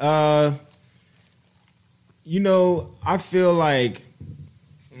 Yeah. You know, I feel like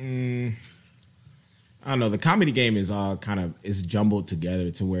I don't know, the comedy game is all kind of is jumbled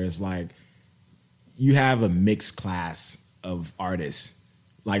together to where it's like you have a mixed class of artists.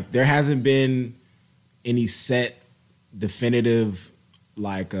 Like there hasn't been any set definitive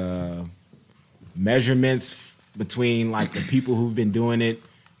like measurements between like the people who've been doing it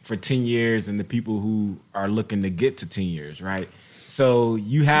for 10 years and the people who are looking to get to 10 years, right? So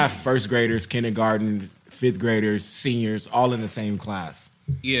you have first graders, kindergarten, fifth graders, seniors, all in the same class.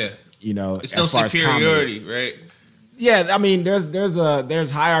 Yeah, You know, it's as no far as comedy. superiority, right? Yeah, I mean,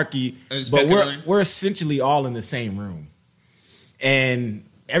 there's hierarchy, It's but peculiar. we're essentially all in the same room, and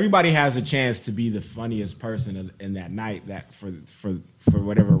everybody has a chance to be the funniest person in that night that for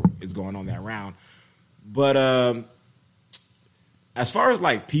whatever is going on that round. But as far as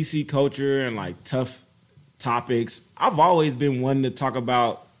like PC culture and like tough topics, I've always been one to talk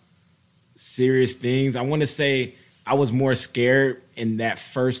about serious things. I want to say I was more scared in that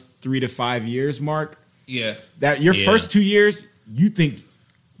first 3 to 5 years mark. Yeah, That your Yeah. first 2 years, you think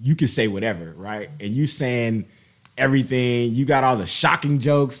you can say whatever, right? And you saying everything. You got all the shocking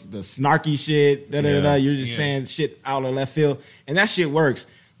jokes, the snarky shit. Yeah. You're just saying shit out of left field, and that shit works.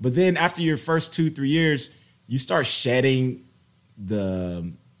 But then after your first 2-3 years, you start shedding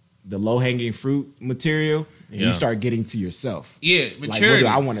the low hanging fruit material. And Yeah. you start getting to yourself. yeah, Like, what maturity. do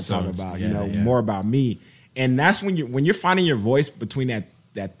I want to So, talk about? yeah, yeah. More about me. And that's when you're finding your voice between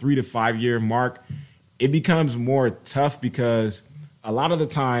that 3 to 5 year mark. It becomes more tough because a lot of the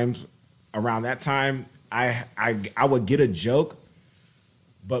times around that time, I would get a joke,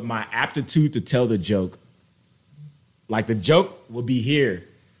 but my aptitude to tell the joke, like the joke will be here,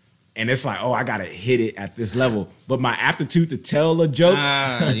 and it's like, oh, I gotta hit it at this level. But my aptitude to tell a joke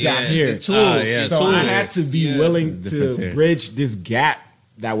got here. The tools. yeah, So tools. I had to be willing Difference to here. bridge this gap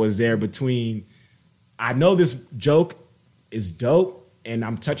that was there between. I know this joke is dope, and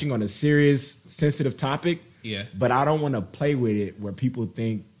I'm touching on a serious, sensitive topic. Yeah. But I don't want to play with it where people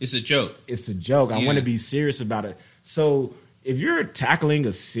think It's a joke. it's a joke. I Yeah. want to be serious about it. So if you're tackling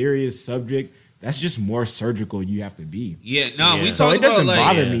a serious subject, that's just more surgical you have to be. Yeah, no, we Yeah. talked So it doesn't about like,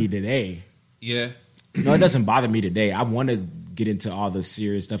 bother yeah. me today. yeah, No, it doesn't bother me today. I want to get into all the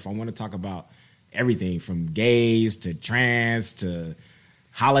serious stuff. I want to talk about everything from gays to trans to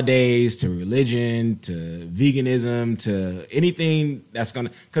holidays to religion to veganism to anything that's gonna.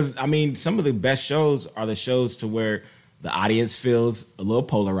 Because I mean, some of the best shows are the shows to where the audience feels a little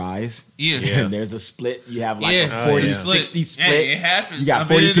polarized. Yeah. And there's a split. You have like Yeah. a 40, Oh, yeah. 60 split. Hey, it happens. You got I've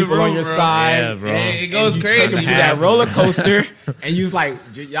been 40 in the people on room, your bro. side. Yeah, bro. Hey, it goes You crazy. take them through that roller coaster, and you was like,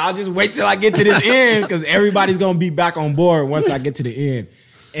 y'all just wait till I get to this end, because everybody's gonna be back on board once I get to the end.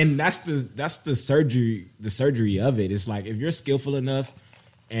 And that's the surgery of it. It's like if you're skillful enough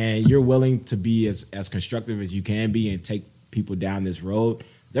and you're willing to be as constructive as you can be and take people down this road,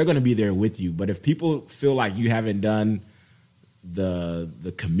 they're gonna be there with you. But if people feel like you haven't done the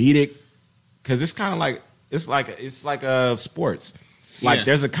comedic, because it's kind of like it's like sports. Like Yeah.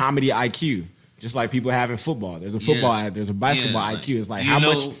 there's a comedy IQ, just like people have in football. There's a football, there's a basketball Yeah, IQ. It's like you how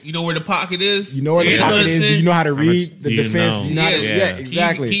know, much you know where the pocket is. you know where the what pocket I'm is. Do saying? you know how to much read the do you defense? know? You know how to, Yeah. yeah, Can you-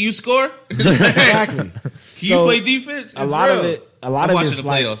 exactly. Can you score? Exactly. Can So, you play defense? a It's lot real. of it. A lot I'm of watching it's the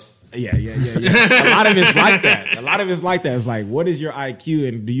like playoffs. yeah. A lot of it's like that. A lot of it's like that. It's like, what is your IQ,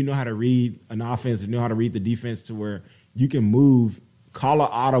 and do you know how to read an offense? Do you know how to read the defense to where you can move, call an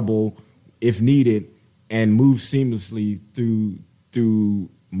audible if needed, and move seamlessly through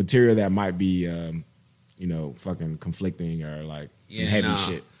material that might be, fucking conflicting or like some heavy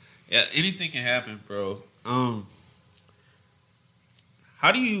shit. Yeah, anything can happen, bro.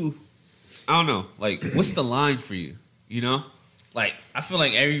 How do you? I don't know. Like, what's the line for you? You know, like I feel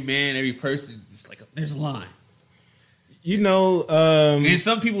like every man, every person, it's like there's a line. And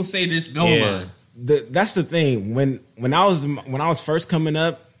some people say there's no Yeah. line. That's the thing. When I was first coming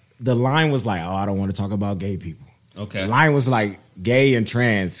up, the line was like, oh, I don't want to talk about gay people. Okay, The line was like gay and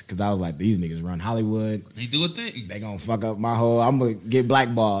trans, because I was like, these niggas run Hollywood. they do a thing. They gonna fuck up my whole. I'm gonna get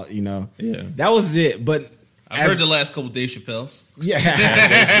blackballed. Yeah. That was it. But I've heard the last couple Dave Chappelle's.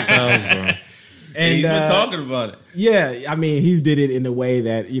 yeah, Bro. and He's been talking about it. yeah. I mean, he's did it in a way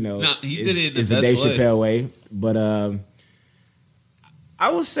that No, he did it in the is a best Dave way. Chappelle way. But I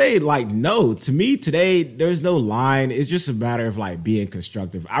would say like no. To me today, there's no line. It's just a matter of like being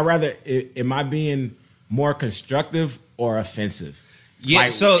constructive. I rather am I being more constructive or offensive? Yeah,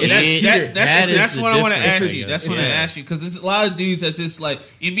 Like, so it's either- that's the what I want to difference, ask I you. guess. That's what I Yeah. ask you, because there's a lot of dudes that's just like,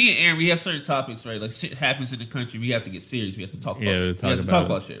 in me and Aaron, we have certain topics, right? Like shit happens in the country, we have to get serious. We have to talk about Yeah, shit. we We talk have to about talk it.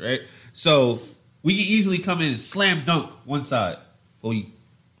 about shit, right? So we can easily come in and slam dunk one side, but we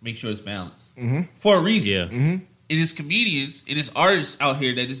make sure it's balanced for a reason. Yeah. And it's comedians and it's artists out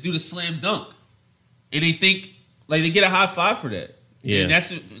here that just do the slam dunk, and they think like they get a high five for that. Yeah. And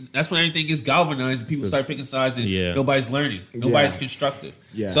that's when everything gets galvanized and people start picking sides and Yeah. nobody's learning. Nobody's Yeah. constructive.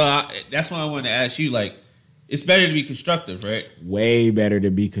 Yeah. So that's why I wanted to ask you, like, it's better to be constructive, right? Way better to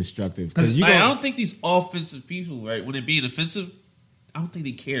be constructive, Because you I gonna- don't think these offensive people, right, when they're being offensive, I don't think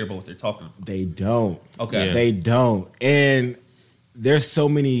they care about what they're talking about. They don't. Okay. Yeah. They don't. And there's so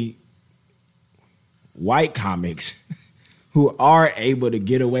many white comics who are able to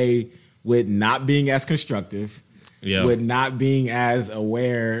get away with not being as constructive, Yeah. with not being as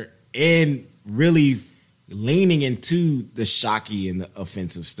aware, and really leaning into the shocky and the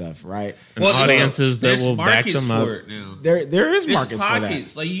offensive stuff, right? And audiences that there's will back markets them up. for it now. There is There's markets for that.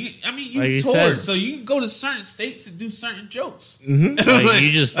 pockets. Like you Like you toured, said. so you can go to certain states and do certain jokes. Like,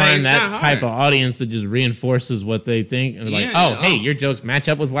 you just Like, find it's that not type hard. of audience that just reinforces what they think. And like, Yeah, oh, yeah, hey, oh. your jokes match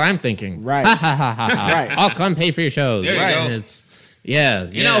up with what I'm thinking. Right. Ha ha ha ha. ha. Right. I'll come pay for your shows. There you right. go. And it's yeah.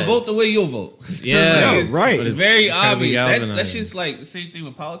 You know, vote the way you'll vote. Yeah. Yeah, right. But It's very gotta be obvious. That's galvanizing. just like the same thing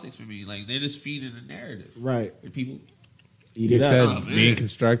with politics for me. Like they're just feeding a narrative. Right. And people Eat You it up. said Oh, man. being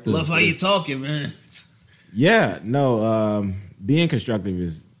constructive. love how you talking, man. Yeah, no. Being constructive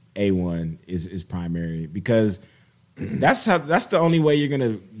is A1 is primary, because that's the only way you're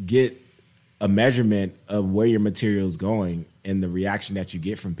gonna get a measurement of where your material is going, and the reaction that you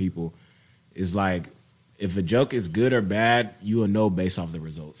get from people is like, if a joke is good or bad, you will know based off the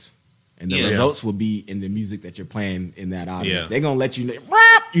results, and the Yeah. results will be in the music that you're playing in that audience. Yeah. They're gonna let you know.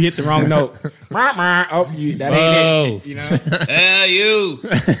 You hit the wrong note. Oh, that ain't it. You know. You.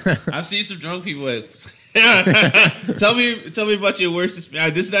 I've seen some drunk people. Tell me about your worst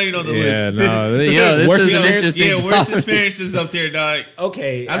experience. This is not even on the Yeah, list. no. Yo, this Worst is an experience? interesting Worst topic. experiences up there, dog.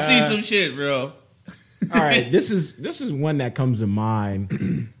 Okay, I've seen some shit, bro. All right, this is one that comes to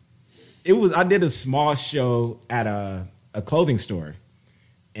mind. I did a small show at a clothing store,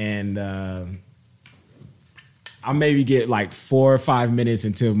 and I maybe get like 4 or 5 minutes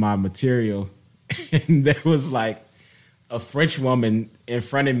into my material, and there was like a French woman in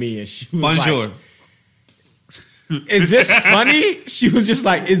front of me, and she was Bonjour. like, "Is this funny?" She was just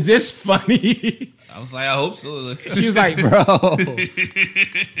like, "Is this funny?" I was like, I hope so. She was like, "Bro,"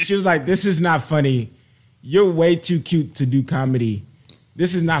 she was like, "This is not funny. You're way too cute to do comedy.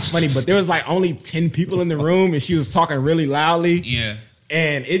 this is not funny, but there was like only 10 people in the room, and she was talking really loudly. Yeah.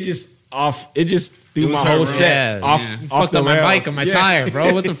 And it just threw It was my her whole room. set Yeah. off. Yeah. You off fucked the up my rails. bike on my Yeah. tire,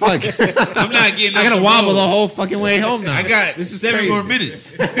 bro. What the fuck? I'm not getting. I off gotta the wobble road. the whole fucking way home now. I got This is 7 crazy. more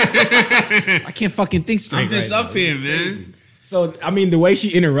minutes. I can't fucking think straight. I'm just right up here, man. So I mean, the way she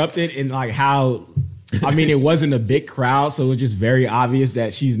interrupted and like how, I mean, it wasn't a big crowd, so it was just very obvious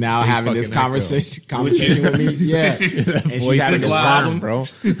that she's now having this fucking conversation with me. Yeah, and she's having is this loud, problem. bro.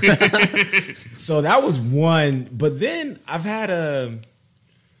 So that was one. But then I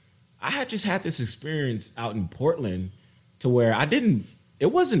had just had this experience out in Portland to where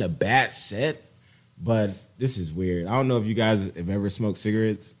it wasn't a bad set, but this is weird. I don't know if you guys have ever smoked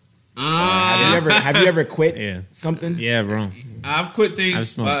cigarettes. Have you ever quit Yeah. something? Yeah, bro. I've quit I've things.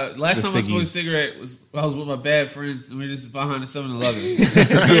 smoked Last the time I smoked a ciggies. cigarette I was with my bad friends, and we were just behind the 7-Eleven.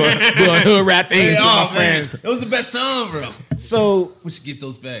 Doing hood rap things Hey, with my oh, man. friends. It was the best time, bro. So We should get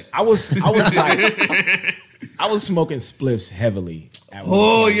those back. I was like, I was smoking spliffs heavily. At one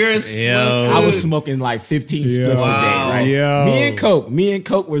Oh, point. you're a Yo. spliff. I was dude. smoking like 15 spliffs Wow. a day, right? Yo. Me and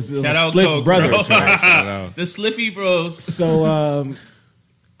Coke was the Shout out spliff Coke, brothers, bro. right? The Sliffy Bros. So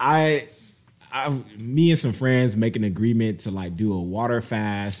me and some friends make an agreement to like do a water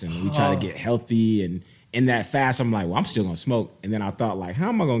fast, and we try to get healthy. And in that fast, I'm like, well, I'm still gonna smoke. And then I thought, like, how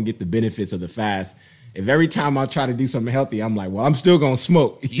am I gonna get the benefits of the fast if every time I try to do something healthy, I'm like, well, I'm still gonna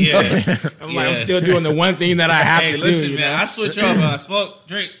smoke. You Yeah. know? I'm like, I'm Yeah. still doing the one thing that I have Hey, to listen, do. you man. know? I switch off. I smoke,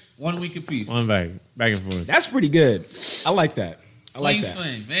 drink 1 week apiece. One back and forth. That's pretty good. I like that. I like that.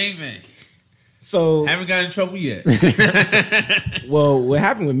 Swing, bang, bang. So, Haven't got in trouble yet. well, what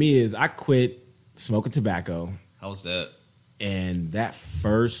happened with me is I quit smoking tobacco, How's that? and that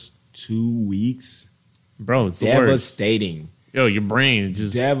first 2 weeks, Bro, it's the worst. devastating. Yo, your brain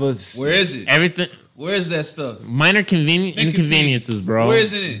just Where is it? everything. Where is that stuff? Minor Nicotine. inconveniences, bro. Where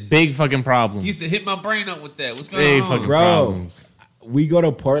is it in? Big fucking problem. He used to hit my brain up with that. What's going Big on? fucking Bro. problems. We go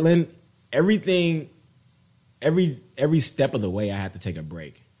to Portland, everything, every step of the way, I had to take a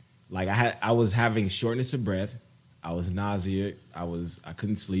break. Like I was having shortness of breath, I was nauseous, I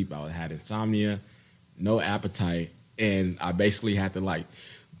couldn't sleep, I had insomnia, no appetite, and I basically had to like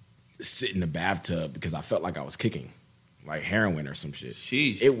sit in the bathtub because I felt like I was kicking, like heroin or some shit.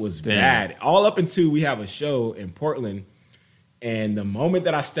 Sheesh. It was Damn. bad. All up until we have a show in Portland, and the moment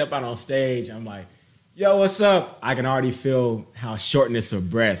that I step out on stage, I'm like, yo, what's up? I can already feel how shortness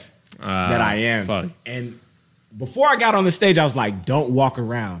of breath that I am. Fuck. And before I got on the stage, I was like, don't walk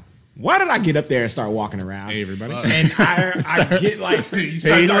around. Why did I get up there and start walking around? Hey, everybody. And I get like, You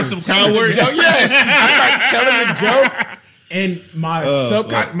start doing some crowd work. joke. Yeah, I start telling the joke,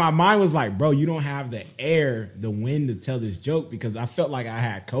 and my mind was like, "Bro, you don't have the air, the wind to tell this joke," because I felt like I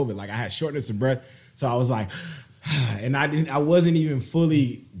had COVID, like I had shortness of breath. So I was like, and I wasn't even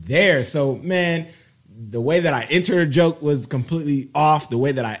fully there. So man, the way that I entered a joke was completely off. The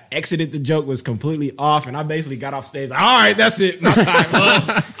way that I exited the joke was completely off, and I basically got off stage like, "All right, that's it, my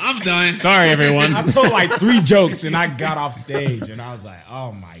time." I'm done. Sorry, everyone. I told like 3 jokes, and I got off stage, and I was like,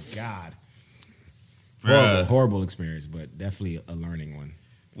 "Oh my god." Bruh. Horrible experience, but definitely a learning one.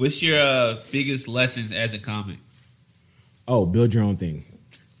 What's your biggest lessons as a comic? Oh, build your own thing.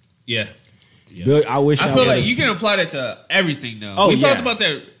 Yeah. I wish I feel like would've- you can apply that to everything, though. Oh, we yeah. talked about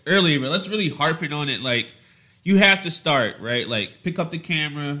that earlier, but let's really harping on it. Like, you have to start, right? Like, pick up the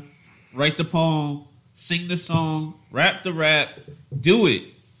camera, write the poem, sing the song, rap the rap, do it.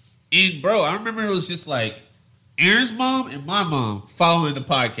 And, bro, I remember it was just like Aaron's mom and my mom following the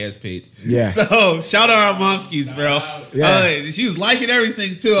podcast page. Yeah. So, shout out our momskis, bro. Yeah. She was liking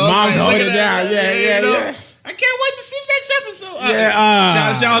everything, too. I was Mom's like, holding look it at that. down. Yeah. You know? I can't wait to see the next episode.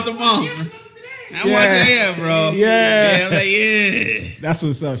 Yeah, Shout out to mom. I'm Yeah. watching AM, bro. Yeah. I'm like, yeah. That's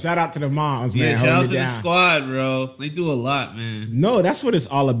what's up. Shout out to the moms, man. Yeah, shout out holding to it the down. squad, bro. They do a lot, man. No, that's what it's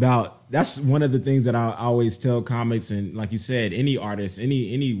all about. That's one of the things that I always tell comics, and like you said, any artist,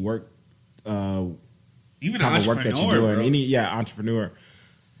 any work, Even an type of work that entrepreneur, you're doing, bro. entrepreneur,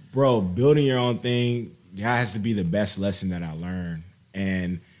 bro, building your own thing, that has to be the best lesson that I learned.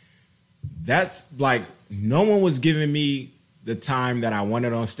 And that's like, no one was giving me the time that I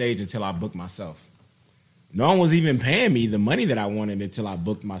wanted on stage until I booked myself. No one was even paying me the money that I wanted until I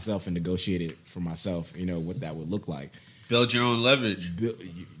booked myself and negotiated for myself, what that would look like. Build your own leverage.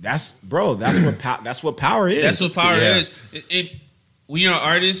 That's what power is. That's what power Yeah. is. When you're an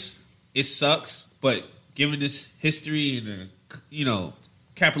artist, it sucks, but given this history and the,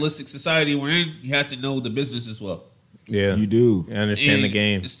 capitalistic society we're in, you have to know the business as well. Yeah. You do. I understand the And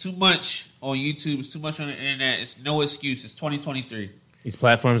game. It's too much on YouTube. It's too much on the internet. It's no excuse. It's 2023. These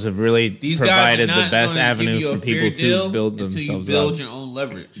platforms have really These guys provided are the not best gonna avenue give you for a fair people deal to build until you themselves build up. your own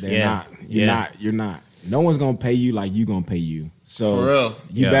leverage. They're Yeah. not. You're Yeah. not. You're not. No one's gonna pay you like you gonna pay you. So For real.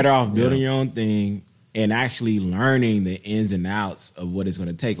 you Yeah. better off building Yeah. your own thing and actually learning the ins and outs of what it's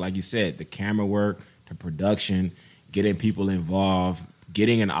gonna take. Like you said, the camera work, the production, getting people involved,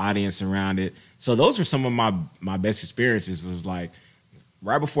 getting an audience around it. So those were some of my best experiences. It was like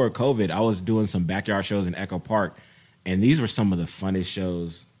right before COVID, I was doing some backyard shows in Echo Park, and these were some of the funnest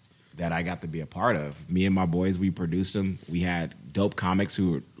shows that I got to be a part of. Me and my boys, we produced them. We had dope comics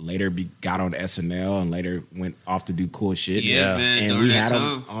who later got on SNL and later went off to do cool shit. Yeah, man. And during we that had time.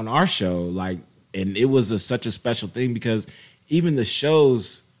 them on our show, like, and it was such a special thing because even the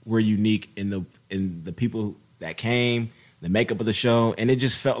shows were unique in the people that came, the makeup of the show, and it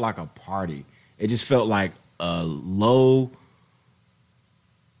just felt like a party. It just felt like a low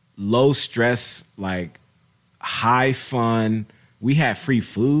stress, like high fun. We had free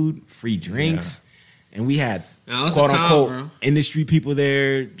food, free drinks, and we had Now, it's a quote time, unquote bro. industry people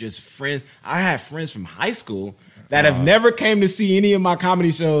there, just friends. I had friends from high school that have never came to see any of my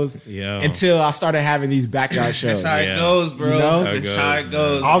comedy shows Yo. until I started having these backyard shows. That's how Yeah. it goes, bro. You know? That's how it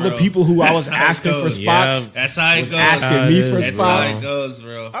goes. All the bro. people who I was That's how it asking for goes. spots Yeah. That's how it was goes. asking me for That's how spots. it goes,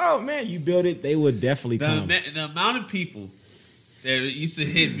 bro. Oh man, you build it, they would definitely come. The amount of people that used to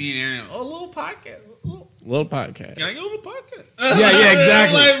hit me and Aaron, oh, little podcast. Little podcast. Can I get on the podcast? Yeah,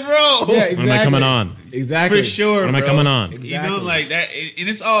 exactly. Like, bro. Yeah, When am I coming on? Exactly. For sure, When am I bro. coming on? You know, Exactly. like that, and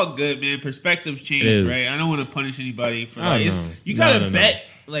it's all good, man. Perspectives change, It is. right? I don't want to punish anybody for Oh, like. It's, no. you gotta No. bet,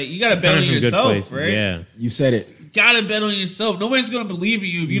 like you gotta bet Coming on from good yourself, places, right? yeah. You said it. You gotta bet on yourself. Nobody's gonna believe in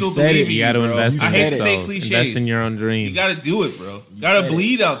you if you You don't said believe it. in You you. got to bro. invest in I hate to said say yourself. cliches. Invest in your own dream. You gotta do it, bro. You gotta said it.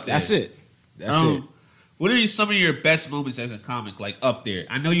 bleed out there. That's it. That's it. What are some of your best moments as a comic, like up there?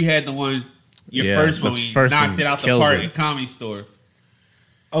 I know you had the one, your Yeah, first the one, when you first knocked one it out the killed park it. at Comedy Store.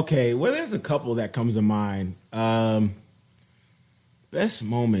 Okay, well, there's a couple that comes to mind. Best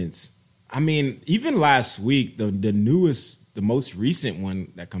moments. I mean, even last week, the newest, the most recent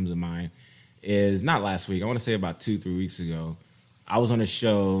one that comes to mind is not last week. I want to say about 2-3 weeks ago. I was on a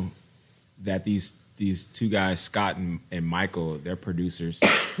show that these two guys, Scott and Michael, they're producers.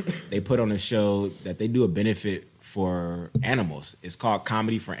 They put on a show that they do a benefit for animals. It's called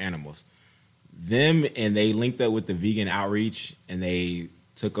Comedy for Animals. Them and they linked up with the Vegan Outreach, and they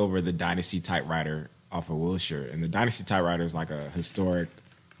took over the Dynasty Typewriter off of Wilshire. And the Dynasty Typewriter is like a historic,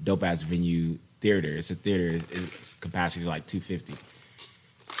 dope-ass venue theater. It's a theater. Its capacity is like 250.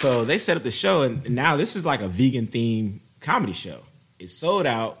 So they set up the show, and now this is like a vegan-themed comedy show. It's sold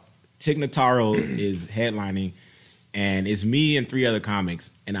out. Tig Notaro is headlining, and it's me and 3 other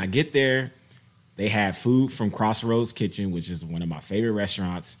comics. And I get there. They have food from Crossroads Kitchen, which is one of my favorite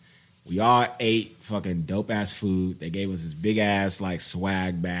restaurants. We all ate fucking dope-ass food. They gave us this big-ass like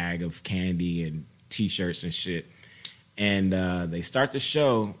swag bag of candy and T-shirts and shit. And they start the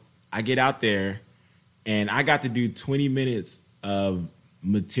show. I get out there, and I got to do 20 minutes of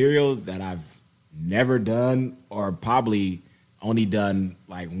material that I've never done, or probably only done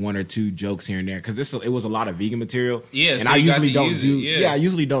like 1 or 2 jokes here and there, because it was a lot of vegan material. Yeah, and so I you got usually to don't use do. it, yeah. I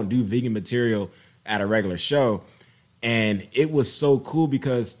usually don't do vegan material at a regular show, and it was so cool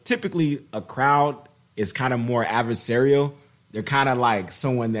because typically a crowd is kind of more adversarial. They're kind of like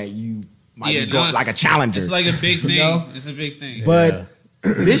someone that you might be going, like a challenger. It's like a big thing. know? It's a big thing. But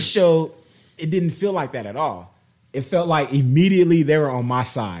this show, it didn't feel like that at all. It felt like immediately they were on my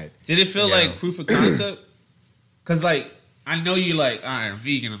side. Did it feel like proof of concept? Because, like, I know you like, all right, I'm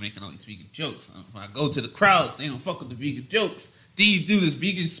vegan. I'm making all these vegan jokes. When I go to the crowds, they don't fuck with the vegan jokes. Then you do this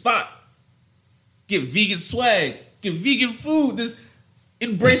vegan spot. Get vegan swag. Get vegan food. This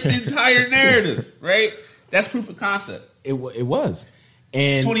embrace the entire narrative, right? That's proof of concept. It was.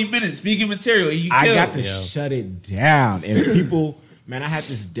 And 20 minutes, vegan material, and you I killed. got to shut it down. And people, man, I had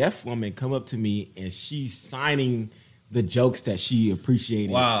this deaf woman come up to me, and she's signing the jokes that she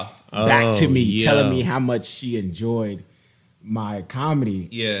appreciated Wow. back to me, yeah. telling me how much she enjoyed my comedy.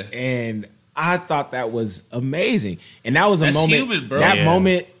 Yeah. And I thought that was amazing. And that was a That's moment. human, bro. That Yeah.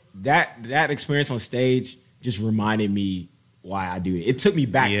 moment, that experience on stage just reminded me why I do it. It took me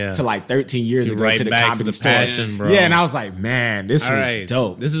back Yeah. to like 13 years To ago right to the back to comedy the store. passion, bro. Yeah, and I was like, man, this All was right,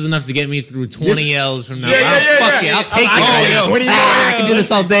 dope. This is enough to get me through 20 L's from now. Yeah, yeah, yeah, Fuck yeah. it, I'll take I it. got 20 I can do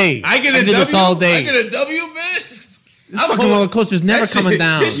this all day. I get can a do W. this all day. I get a W, man. This fucking roller coaster's never coming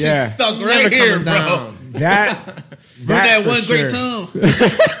down. This shit Yeah. stuck Never right here, coming bro. down. that for one sure. great time.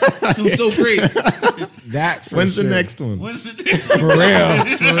 It was so great. That for When's sure. the next one? What's the next For real.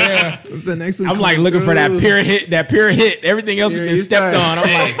 What's the next one? I'm like looking for that pure hit. Everything else has been stepped on.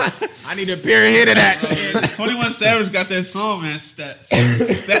 I'm like, I need a pure hit of that shit. 21 Savage got that song, man. Step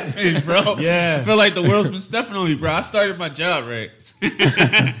pinch, bro. Yeah. I feel like the world's been stepping on me, bro. I started my job, right?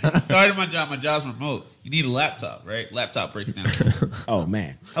 My job's remote. You need a laptop, right? Laptop breaks down. Oh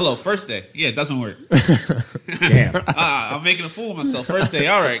man, Hello, first day. Yeah, it doesn't work. damn. I'm making a fool of myself. First day,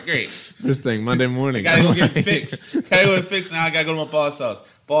 all right, great. First thing, Monday morning. Gotta go get fixed. Now. I gotta go to my boss' house.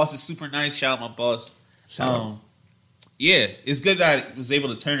 Boss is super nice. Shout out my boss. Yeah, it's good that I was able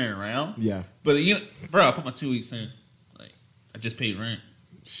to turn it around. Yeah. But bro, I put my 2 weeks in. Like, I just paid rent.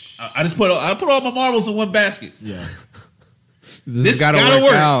 I put all my marbles in one basket. Yeah. This gotta gotta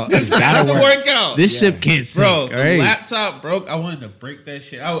work work. out. This gotta work out. This ship can't sink. Bro, the right? laptop broke. I wanted to break that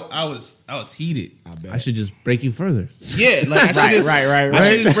shit. I was heated. I bet. I should just break you further. Yeah, like I should Right. I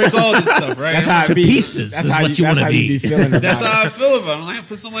should just break all this stuff, right? That's how it To be. pieces That's is how what you that's wanna how you be. be feeling about That's it. how I feel about it. I'm like, I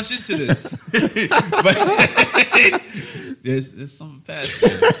put so much into this. But there's something past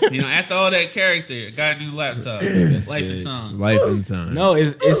it. After all that character, I got a new laptop. Life and time. Life and time. No,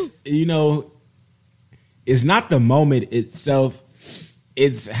 it's it's not the moment itself.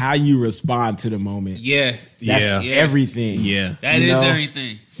 It's how you respond to the moment. Yeah. That's Yeah. everything. Yeah. That You is know?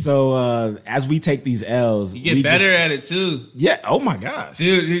 everything. So as we take these L's, You get we better just- at it too. Yeah. Oh my gosh.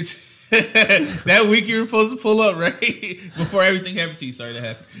 Dude, that week you were supposed to pull up, right? Before everything happened to you. Sorry that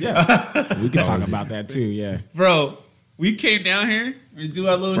happened. Yeah. We can talk about that too. Yeah. Bro, we came down here to do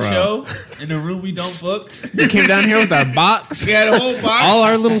our little show in the room we don't book. We came down here with our box. We had a whole box. All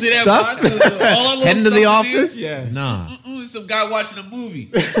our little See that stuff? box? All our little Heading to stuff the in office? there? Yeah. Nah. Some guy watching a movie.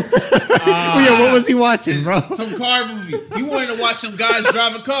 Yeah, what was he watching, bro? Some car movie. He wanted to watch some guys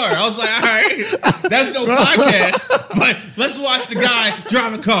drive a car. I was like, all right, that's no podcast, but let's watch the guy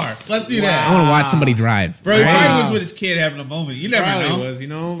drive a car. Let's do I that. want to watch somebody drive. Bro, he Right? probably was with his kid having a moment. You never Probably know. was, you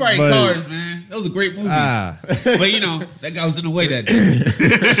know, It's probably but- Cars, man. That was a great movie. But that guy was in the way that day.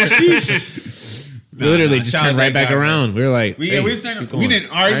 Literally just shout out turned right that back guy, bro. around. We were like, We, hey, we, let's started- keep we going.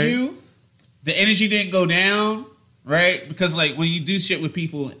 didn't argue. Right? The energy didn't go down, right? Because like when you do shit with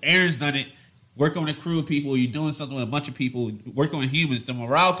people, Aaron's done it. Work on a crew of people. You're doing something with a bunch of people. Working with humans, the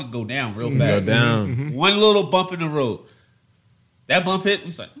morale can go down real Go fast. down. One little bump in the road. That bump hit.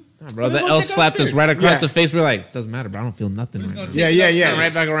 It's like, Bro, We're the gonna L take slapped us upstairs. right across Yeah. the face. We're like, doesn't matter, bro. I don't feel nothing. We're just Right gonna now. take Yeah, it yeah, upstairs.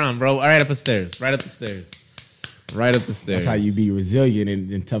 Right back around, bro. All right up the stairs. Right up the stairs. Right up the stairs. That's how you be resilient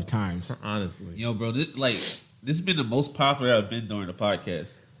in tough times. Honestly. Yo, bro, this has been the most popular I've been during the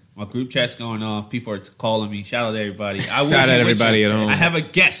podcast. My group chat's going off. People are calling me. Shout out to everybody. I will Shout be out with everybody you. at home. I have a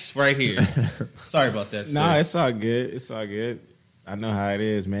guest right here. Sorry about that. No, sir. it's all good. It's all good. I know how it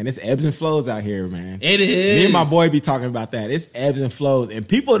is, man. It's ebbs and flows out here, man. It is. Me and my boy be talking about that. It's ebbs and flows, and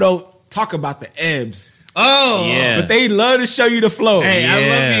people don't talk about the ebbs, Oh, Yeah. but they love to show you the flow. Hey, I love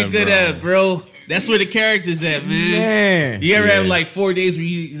Yeah, being good bro. at it, bro. That's where the character's at, man. Man. You ever Yeah. have like 4 days where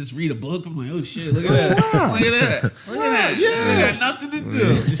you just read a book? I'm like, oh shit, look at that. Look at that. Look at that. Yeah. I got nothing to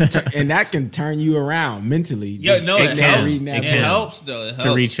do. Just and that can turn you around mentally. Yo, Just no, sitting it there helps. reading that It can. book. helps though. It helps.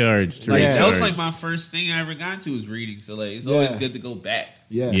 To recharge. To Like Yeah. that was recharge. like my first thing I ever got into was reading. So like it's always Yeah. good to go back.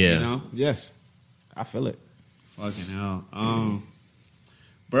 Yeah. Yeah. You know? Yes. I feel it. Fucking hell.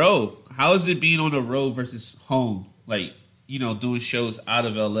 Bro, how is it being on the road versus home? Like, doing shows out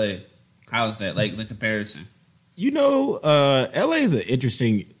of LA. How's that? Like the comparison? LA is an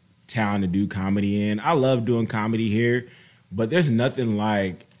interesting town to do comedy in. I love doing comedy here, but there's nothing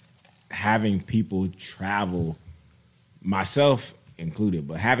like having people travel, myself included,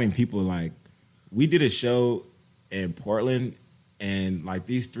 but having people like, we did a show in Portland and like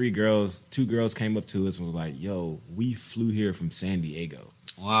these two girls came up to us and was like, yo, we flew here from San Diego.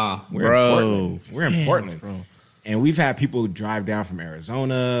 Wow. We're Bro, in Portland. We're in fans, Portland. bro. And we've had people drive down from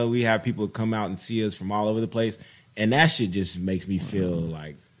Arizona. We have people come out and see us from all over the place. And that shit just makes me feel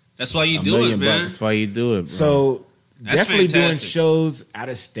like That's why you $1 do it, million man. bucks. That's why you do it, bro. So That's definitely doing fantastic. shows out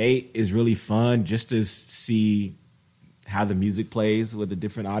of state is really fun just to see how the music plays with a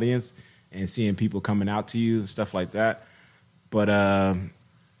different audience and seeing people coming out to you and stuff like that. But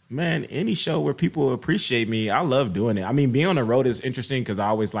man, any show where people appreciate me, I love doing it. I mean, being on the road is interesting because I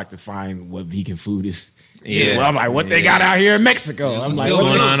always like to find what vegan food is. Yeah. Well, I'm like, what they got out here in Mexico? Yeah, I'm what's like, going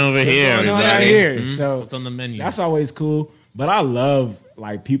what Going on over here? going on out Exactly. here? Mhm. So What's on the menu? that's always cool. But I love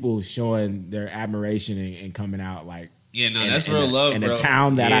like people showing their admiration and coming out like Yeah, no, in- that's in real a- love, in bro. a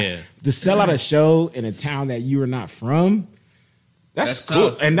town that Yeah. to sell out a show in a town that you are not from. That's That's cool,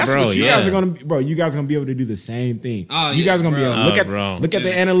 tough. and that's Bro, what you yeah. guys are gonna be, bro. You guys are gonna be able to do the same thing. Oh, you yeah, guys are gonna be bro. able to look at the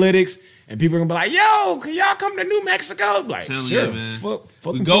analytics, and people are gonna be like, "Yo, can y'all come to New Mexico?" Like, Telling sure, you, man. fuck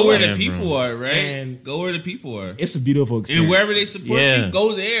We them go fools. where Yeah, the people bro. are, right? And- Go where the people are. It's a beautiful experience, And wherever they support Yeah. you,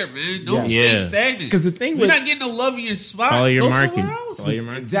 go there, man. Don't Yeah. stay Yeah. stagnant. because the thing You're with not getting no love in your spot. Follow your go market. somewhere else. Follow your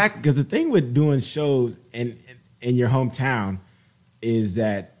market. exactly because the thing with doing shows in your hometown is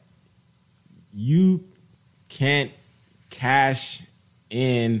that you can't cash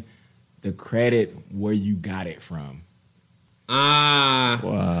in the credit where you got it from. Ah,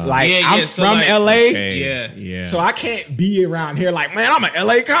 Wow. Like Yeah, I'm yeah, so from like- LA, Yeah. Yeah. so I can't be around here like, man, I'm an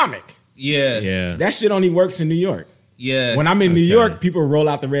LA comic. yeah, yeah. That shit only works in New York. yeah. When I'm in New Okay. York, people roll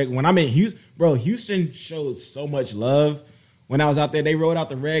out the red. When I'm in Houston, bro, Houston showed so much love. When I was out there, they rolled out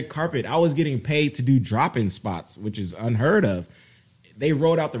the red carpet. I was getting paid to do drop-in spots, which is unheard of. They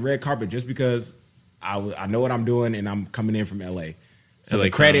rolled out the red carpet just because I know what I'm doing and I'm coming in from LA. So LA the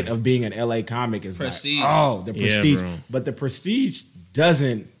credit comic. of being an LA comic is Prestige. like, oh, the Yeah, prestige. bro. But the prestige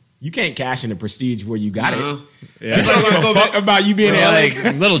doesn't. You can't cash in the prestige where you got Uh-huh. it. Yeah. It's like, give a fuck about you being in Like,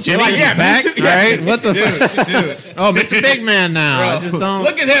 LA. little Jimmy Like, is yeah, me back, too. Yeah. right? What the fuck? Dude, Oh, Mr. Big Man now. I just don't.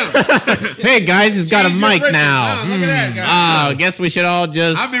 look at him. Hey guys, he's got a Change your mic frequency. now. Look at that guy. Oh, guess we should all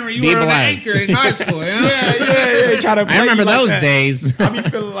just I remember you be were an blessed. anchor in high school. Yeah, yeah. Try to play I remember you like those that. days. I be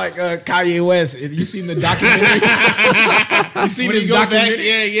feeling like Kanye West. You seen the documentary? you seen When this you go back, documentary?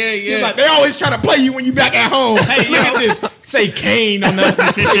 yeah. He's like, they always try to play you when you back at home. Hey, look at this. Say Kane on the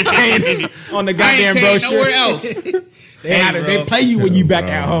Kane on the I goddamn ain't came brochure. nowhere else. They play you when you back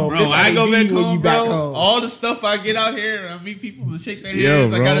at home. Bro, This when I how go they back be when home, you back bro, home. all the stuff I get out here, and I meet people and shake their Yo,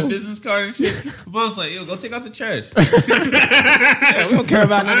 hands. I got a bro. business card and shit. My mom's like, yo, go take out the trash. Yeah, we don't care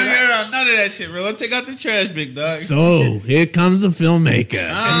about I none don't of that. care about none of that shit, bro. Go take out the trash, big dog. So here comes the filmmaker.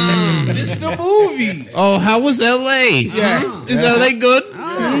 It's the movie. Oh, how was L.A.? Yeah. Is L.A. good?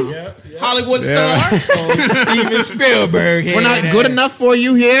 Hollywood star. Steven Spielberg. We're not good enough for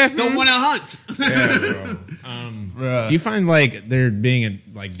you here. Don't want to hunt. Do you find like there being a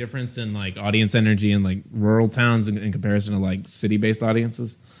like difference in like audience energy in like rural towns in comparison to like city-based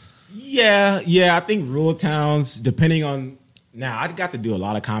audiences? Yeah. I think rural towns, depending on. Now, I got to do a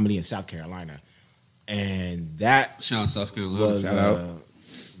lot of comedy in South Carolina, and that Shout out South Carolina. was Shout out.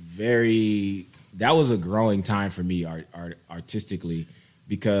 that was a growing time for me artistically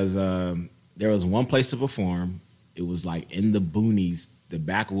because there was one place to perform. It was like in the boonies, the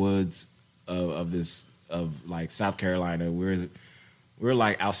backwoods of like South Carolina. We were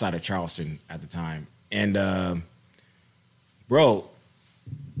like outside of Charleston at the time, and bro,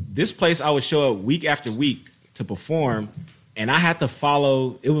 this place I would show up week after week to perform, and I had to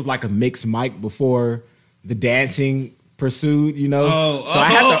follow. It was like a mixed mic before the dancing pursued, you know. So I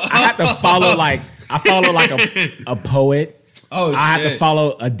had to follow like a poet. Oh, I had to shit.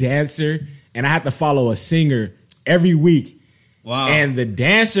 follow a dancer, and I had to follow a singer every week. Wow. And the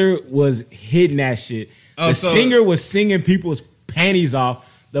dancer was hitting that shit. Oh, The so- singer was singing people's panties off.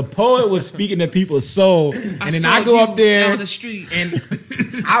 The poet was speaking to people's soul. And then I go up there down the street. and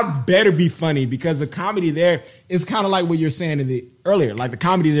I better be funny because the comedy there is kind of like what you're saying earlier. Like the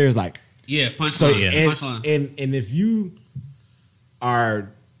comedy there is like, Yeah, so punchline. and, Punchline. and if you are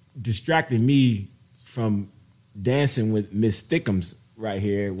distracting me from dancing with Miss Thickums right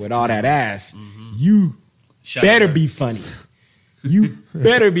here with all that ass, you Shout better out. be funny. You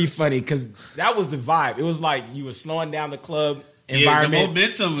better be funny because that was the vibe. It was like you were slowing down the club environment the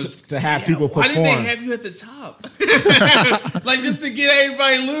momentum was to have people Why perform. didn't they have you at the top? Like just to get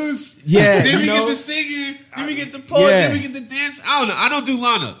everybody loose. Yeah, Then you we know? get the singer. Then we get the poet. Yeah. Then we get the dance. I don't know. I don't do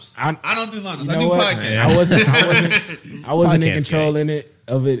lineups. I don't do lineups. You I know do what? podcasts. I wasn't in Podcast control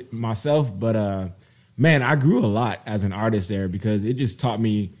of it myself, but man, I grew a lot as an artist there because it just taught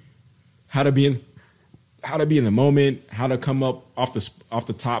me how to be in the moment, how to come up off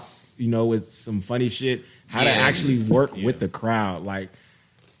the top, you know, with some funny shit, how to Yeah. actually work with the crowd, like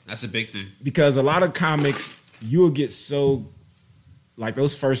That's a big thing. because a lot of comics you will get so like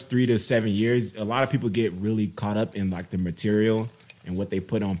those first 3 to 7 years, a lot of people get really caught up in like the material and what they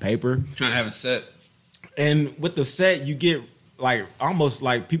put on paper. Trying to have a set. And with the set, you get like almost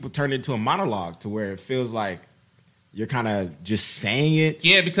like people turn it into a monologue to where it feels like you're kind of just saying it.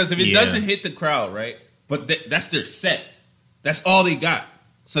 Yeah, because if it Yeah. doesn't hit the crowd, right? But that's their set. That's all they got.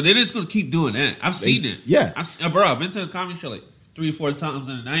 So they're just gonna keep doing that. I've seen it. yeah. I've been to a comedy show like 3 or 4 times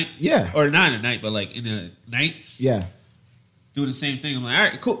in a night. Yeah. Or not in a night, but like in the nights. Yeah. Doing the same thing. I'm like, all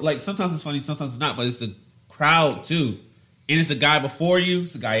right, cool. Like sometimes it's funny, sometimes it's not, but it's the crowd too. And it's the guy before you,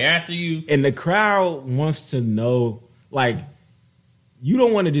 it's the guy after you. And the crowd wants to know, like, you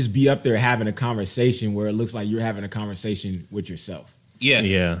don't want to just be up there having a conversation where it looks like you're having a conversation with yourself. Yeah.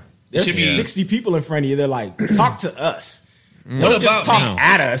 Yeah. There's Should be- 60 people in front of you. They're like, talk to us. What Don't just about talk me?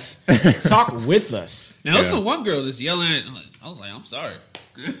 at us. Talk with us. Now, also one girl that's yelling at. I was like, I'm sorry.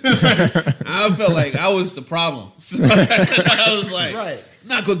 I felt like I was the problem. So I was like, Right. I'm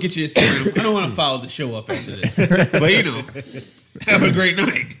not gonna get your Instagram. I don't want to follow the show up after this. But you know, have a great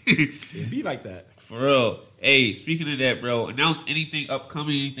night. It'd be like that. For real. Hey, speaking of that, bro, announce anything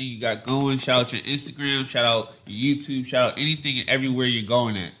upcoming, anything you got going. Shout out your Instagram, shout out your YouTube, shout out anything and everywhere you're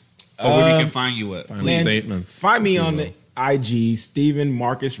going at. Or where we can find you at. Final Man, statements. Find me on the IG, Stephen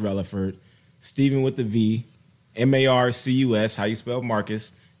Marcus Relaford. Stephen with the V, Marcus, how you spell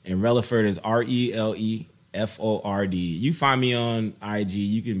Marcus, and Relaford is Releford. You find me on IG,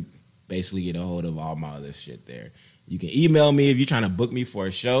 you can basically get a hold of all my other shit there. You can email me if you're trying to book me for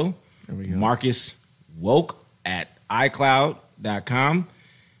a show. There we go. MarcusWoke@iCloud.com.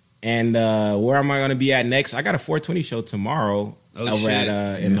 And where am I going to be at next? I got a 420 show tomorrow over shit.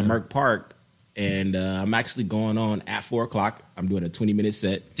 at in the Merck Park. And I'm actually going on at 4 o'clock. I'm doing a 20-minute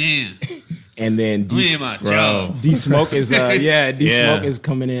set. Damn. And then Me and my job. D Smoke is Smoke Yeah. is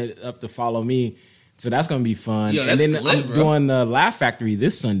coming in up to follow me. So that's gonna be fun. Yo, and that's then lit, I'm bro. doing Laugh Factory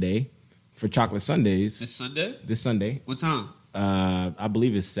this Sunday for Chocolate Sundays. This Sunday? This Sunday. What time? I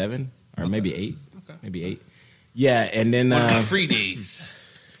believe it's 7 or maybe 8. Okay. Maybe 8. Yeah, and then One of my free days.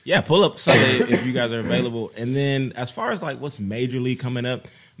 yeah, pull up Sunday if you guys are available. And then as far as like what's majorly coming up,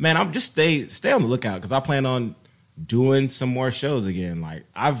 man, I'm just stay on the lookout because I plan on doing some more shows again. Like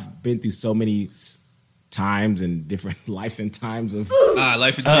I've been through so many times and different life and times of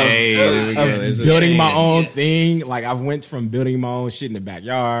Life and times. Hey, there we go. of building my own yes. thing. Like I've went from building my own shit in the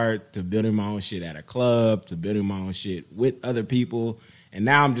backyard to building my own shit at a club to building my own shit with other people. And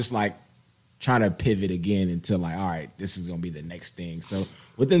now I'm just like trying to pivot again until like, all right, this is gonna be the next thing. So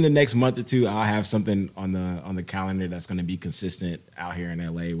within the next month or two, I'll have something on the calendar that's gonna be consistent out here in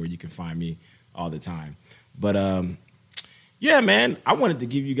LA where you can find me all the time. But yeah, man, I wanted to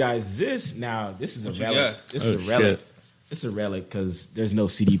give you guys this. Now, this is a What you relic. got? This is Oh, a relic. shit. It's a relic because there's no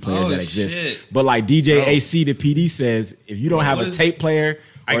CD players Oh, that exist. shit. But like DJ Bro. AC, the PD says, if you don't have what a is- tape player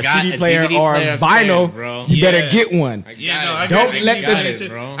I or a got CD a player DVD or player a vinyl, upstairs, bro. you Yeah. better get one. Yeah, no, I Don't got a let DVD the- player too.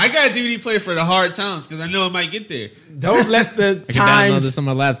 bro. I got a DVD player for the hard times because I know it might get there. Don't let the I can download times this on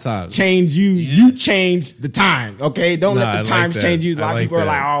my laptop. change you. Yeah. You change the time, okay? Don't Nah, let I the like times that. change you. A I lot of like people are that.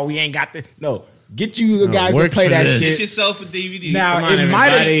 like, oh, we ain't got the... No, get you the No, guys work that play for that this. Get shit. yourself a DVD. Now, Come on, it might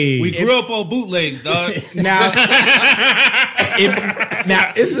have... everybody. We grew up on bootlegs, dog.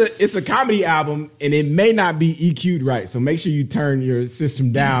 Now, it's a comedy album, and it may not be EQ'd right. So make sure you turn your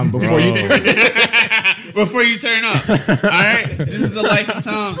system down before you Bro. turn it. Before you turn up. All right? This is the Life and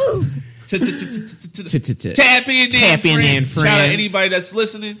Times. Tap in there, friend. Shout out anybody that's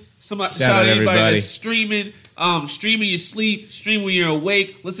listening. Shout out out anybody everybody. that's streaming. Streaming your sleep, stream when you're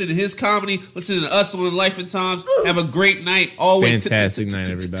awake. Listen to his comedy. Listen to us on Life and Times. Have a great night. Always Fantastic night,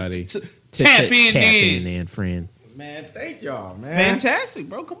 everybody. Tap in, and friend. Man, thank y'all, man. Fantastic,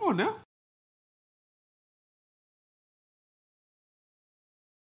 bro. Come on now.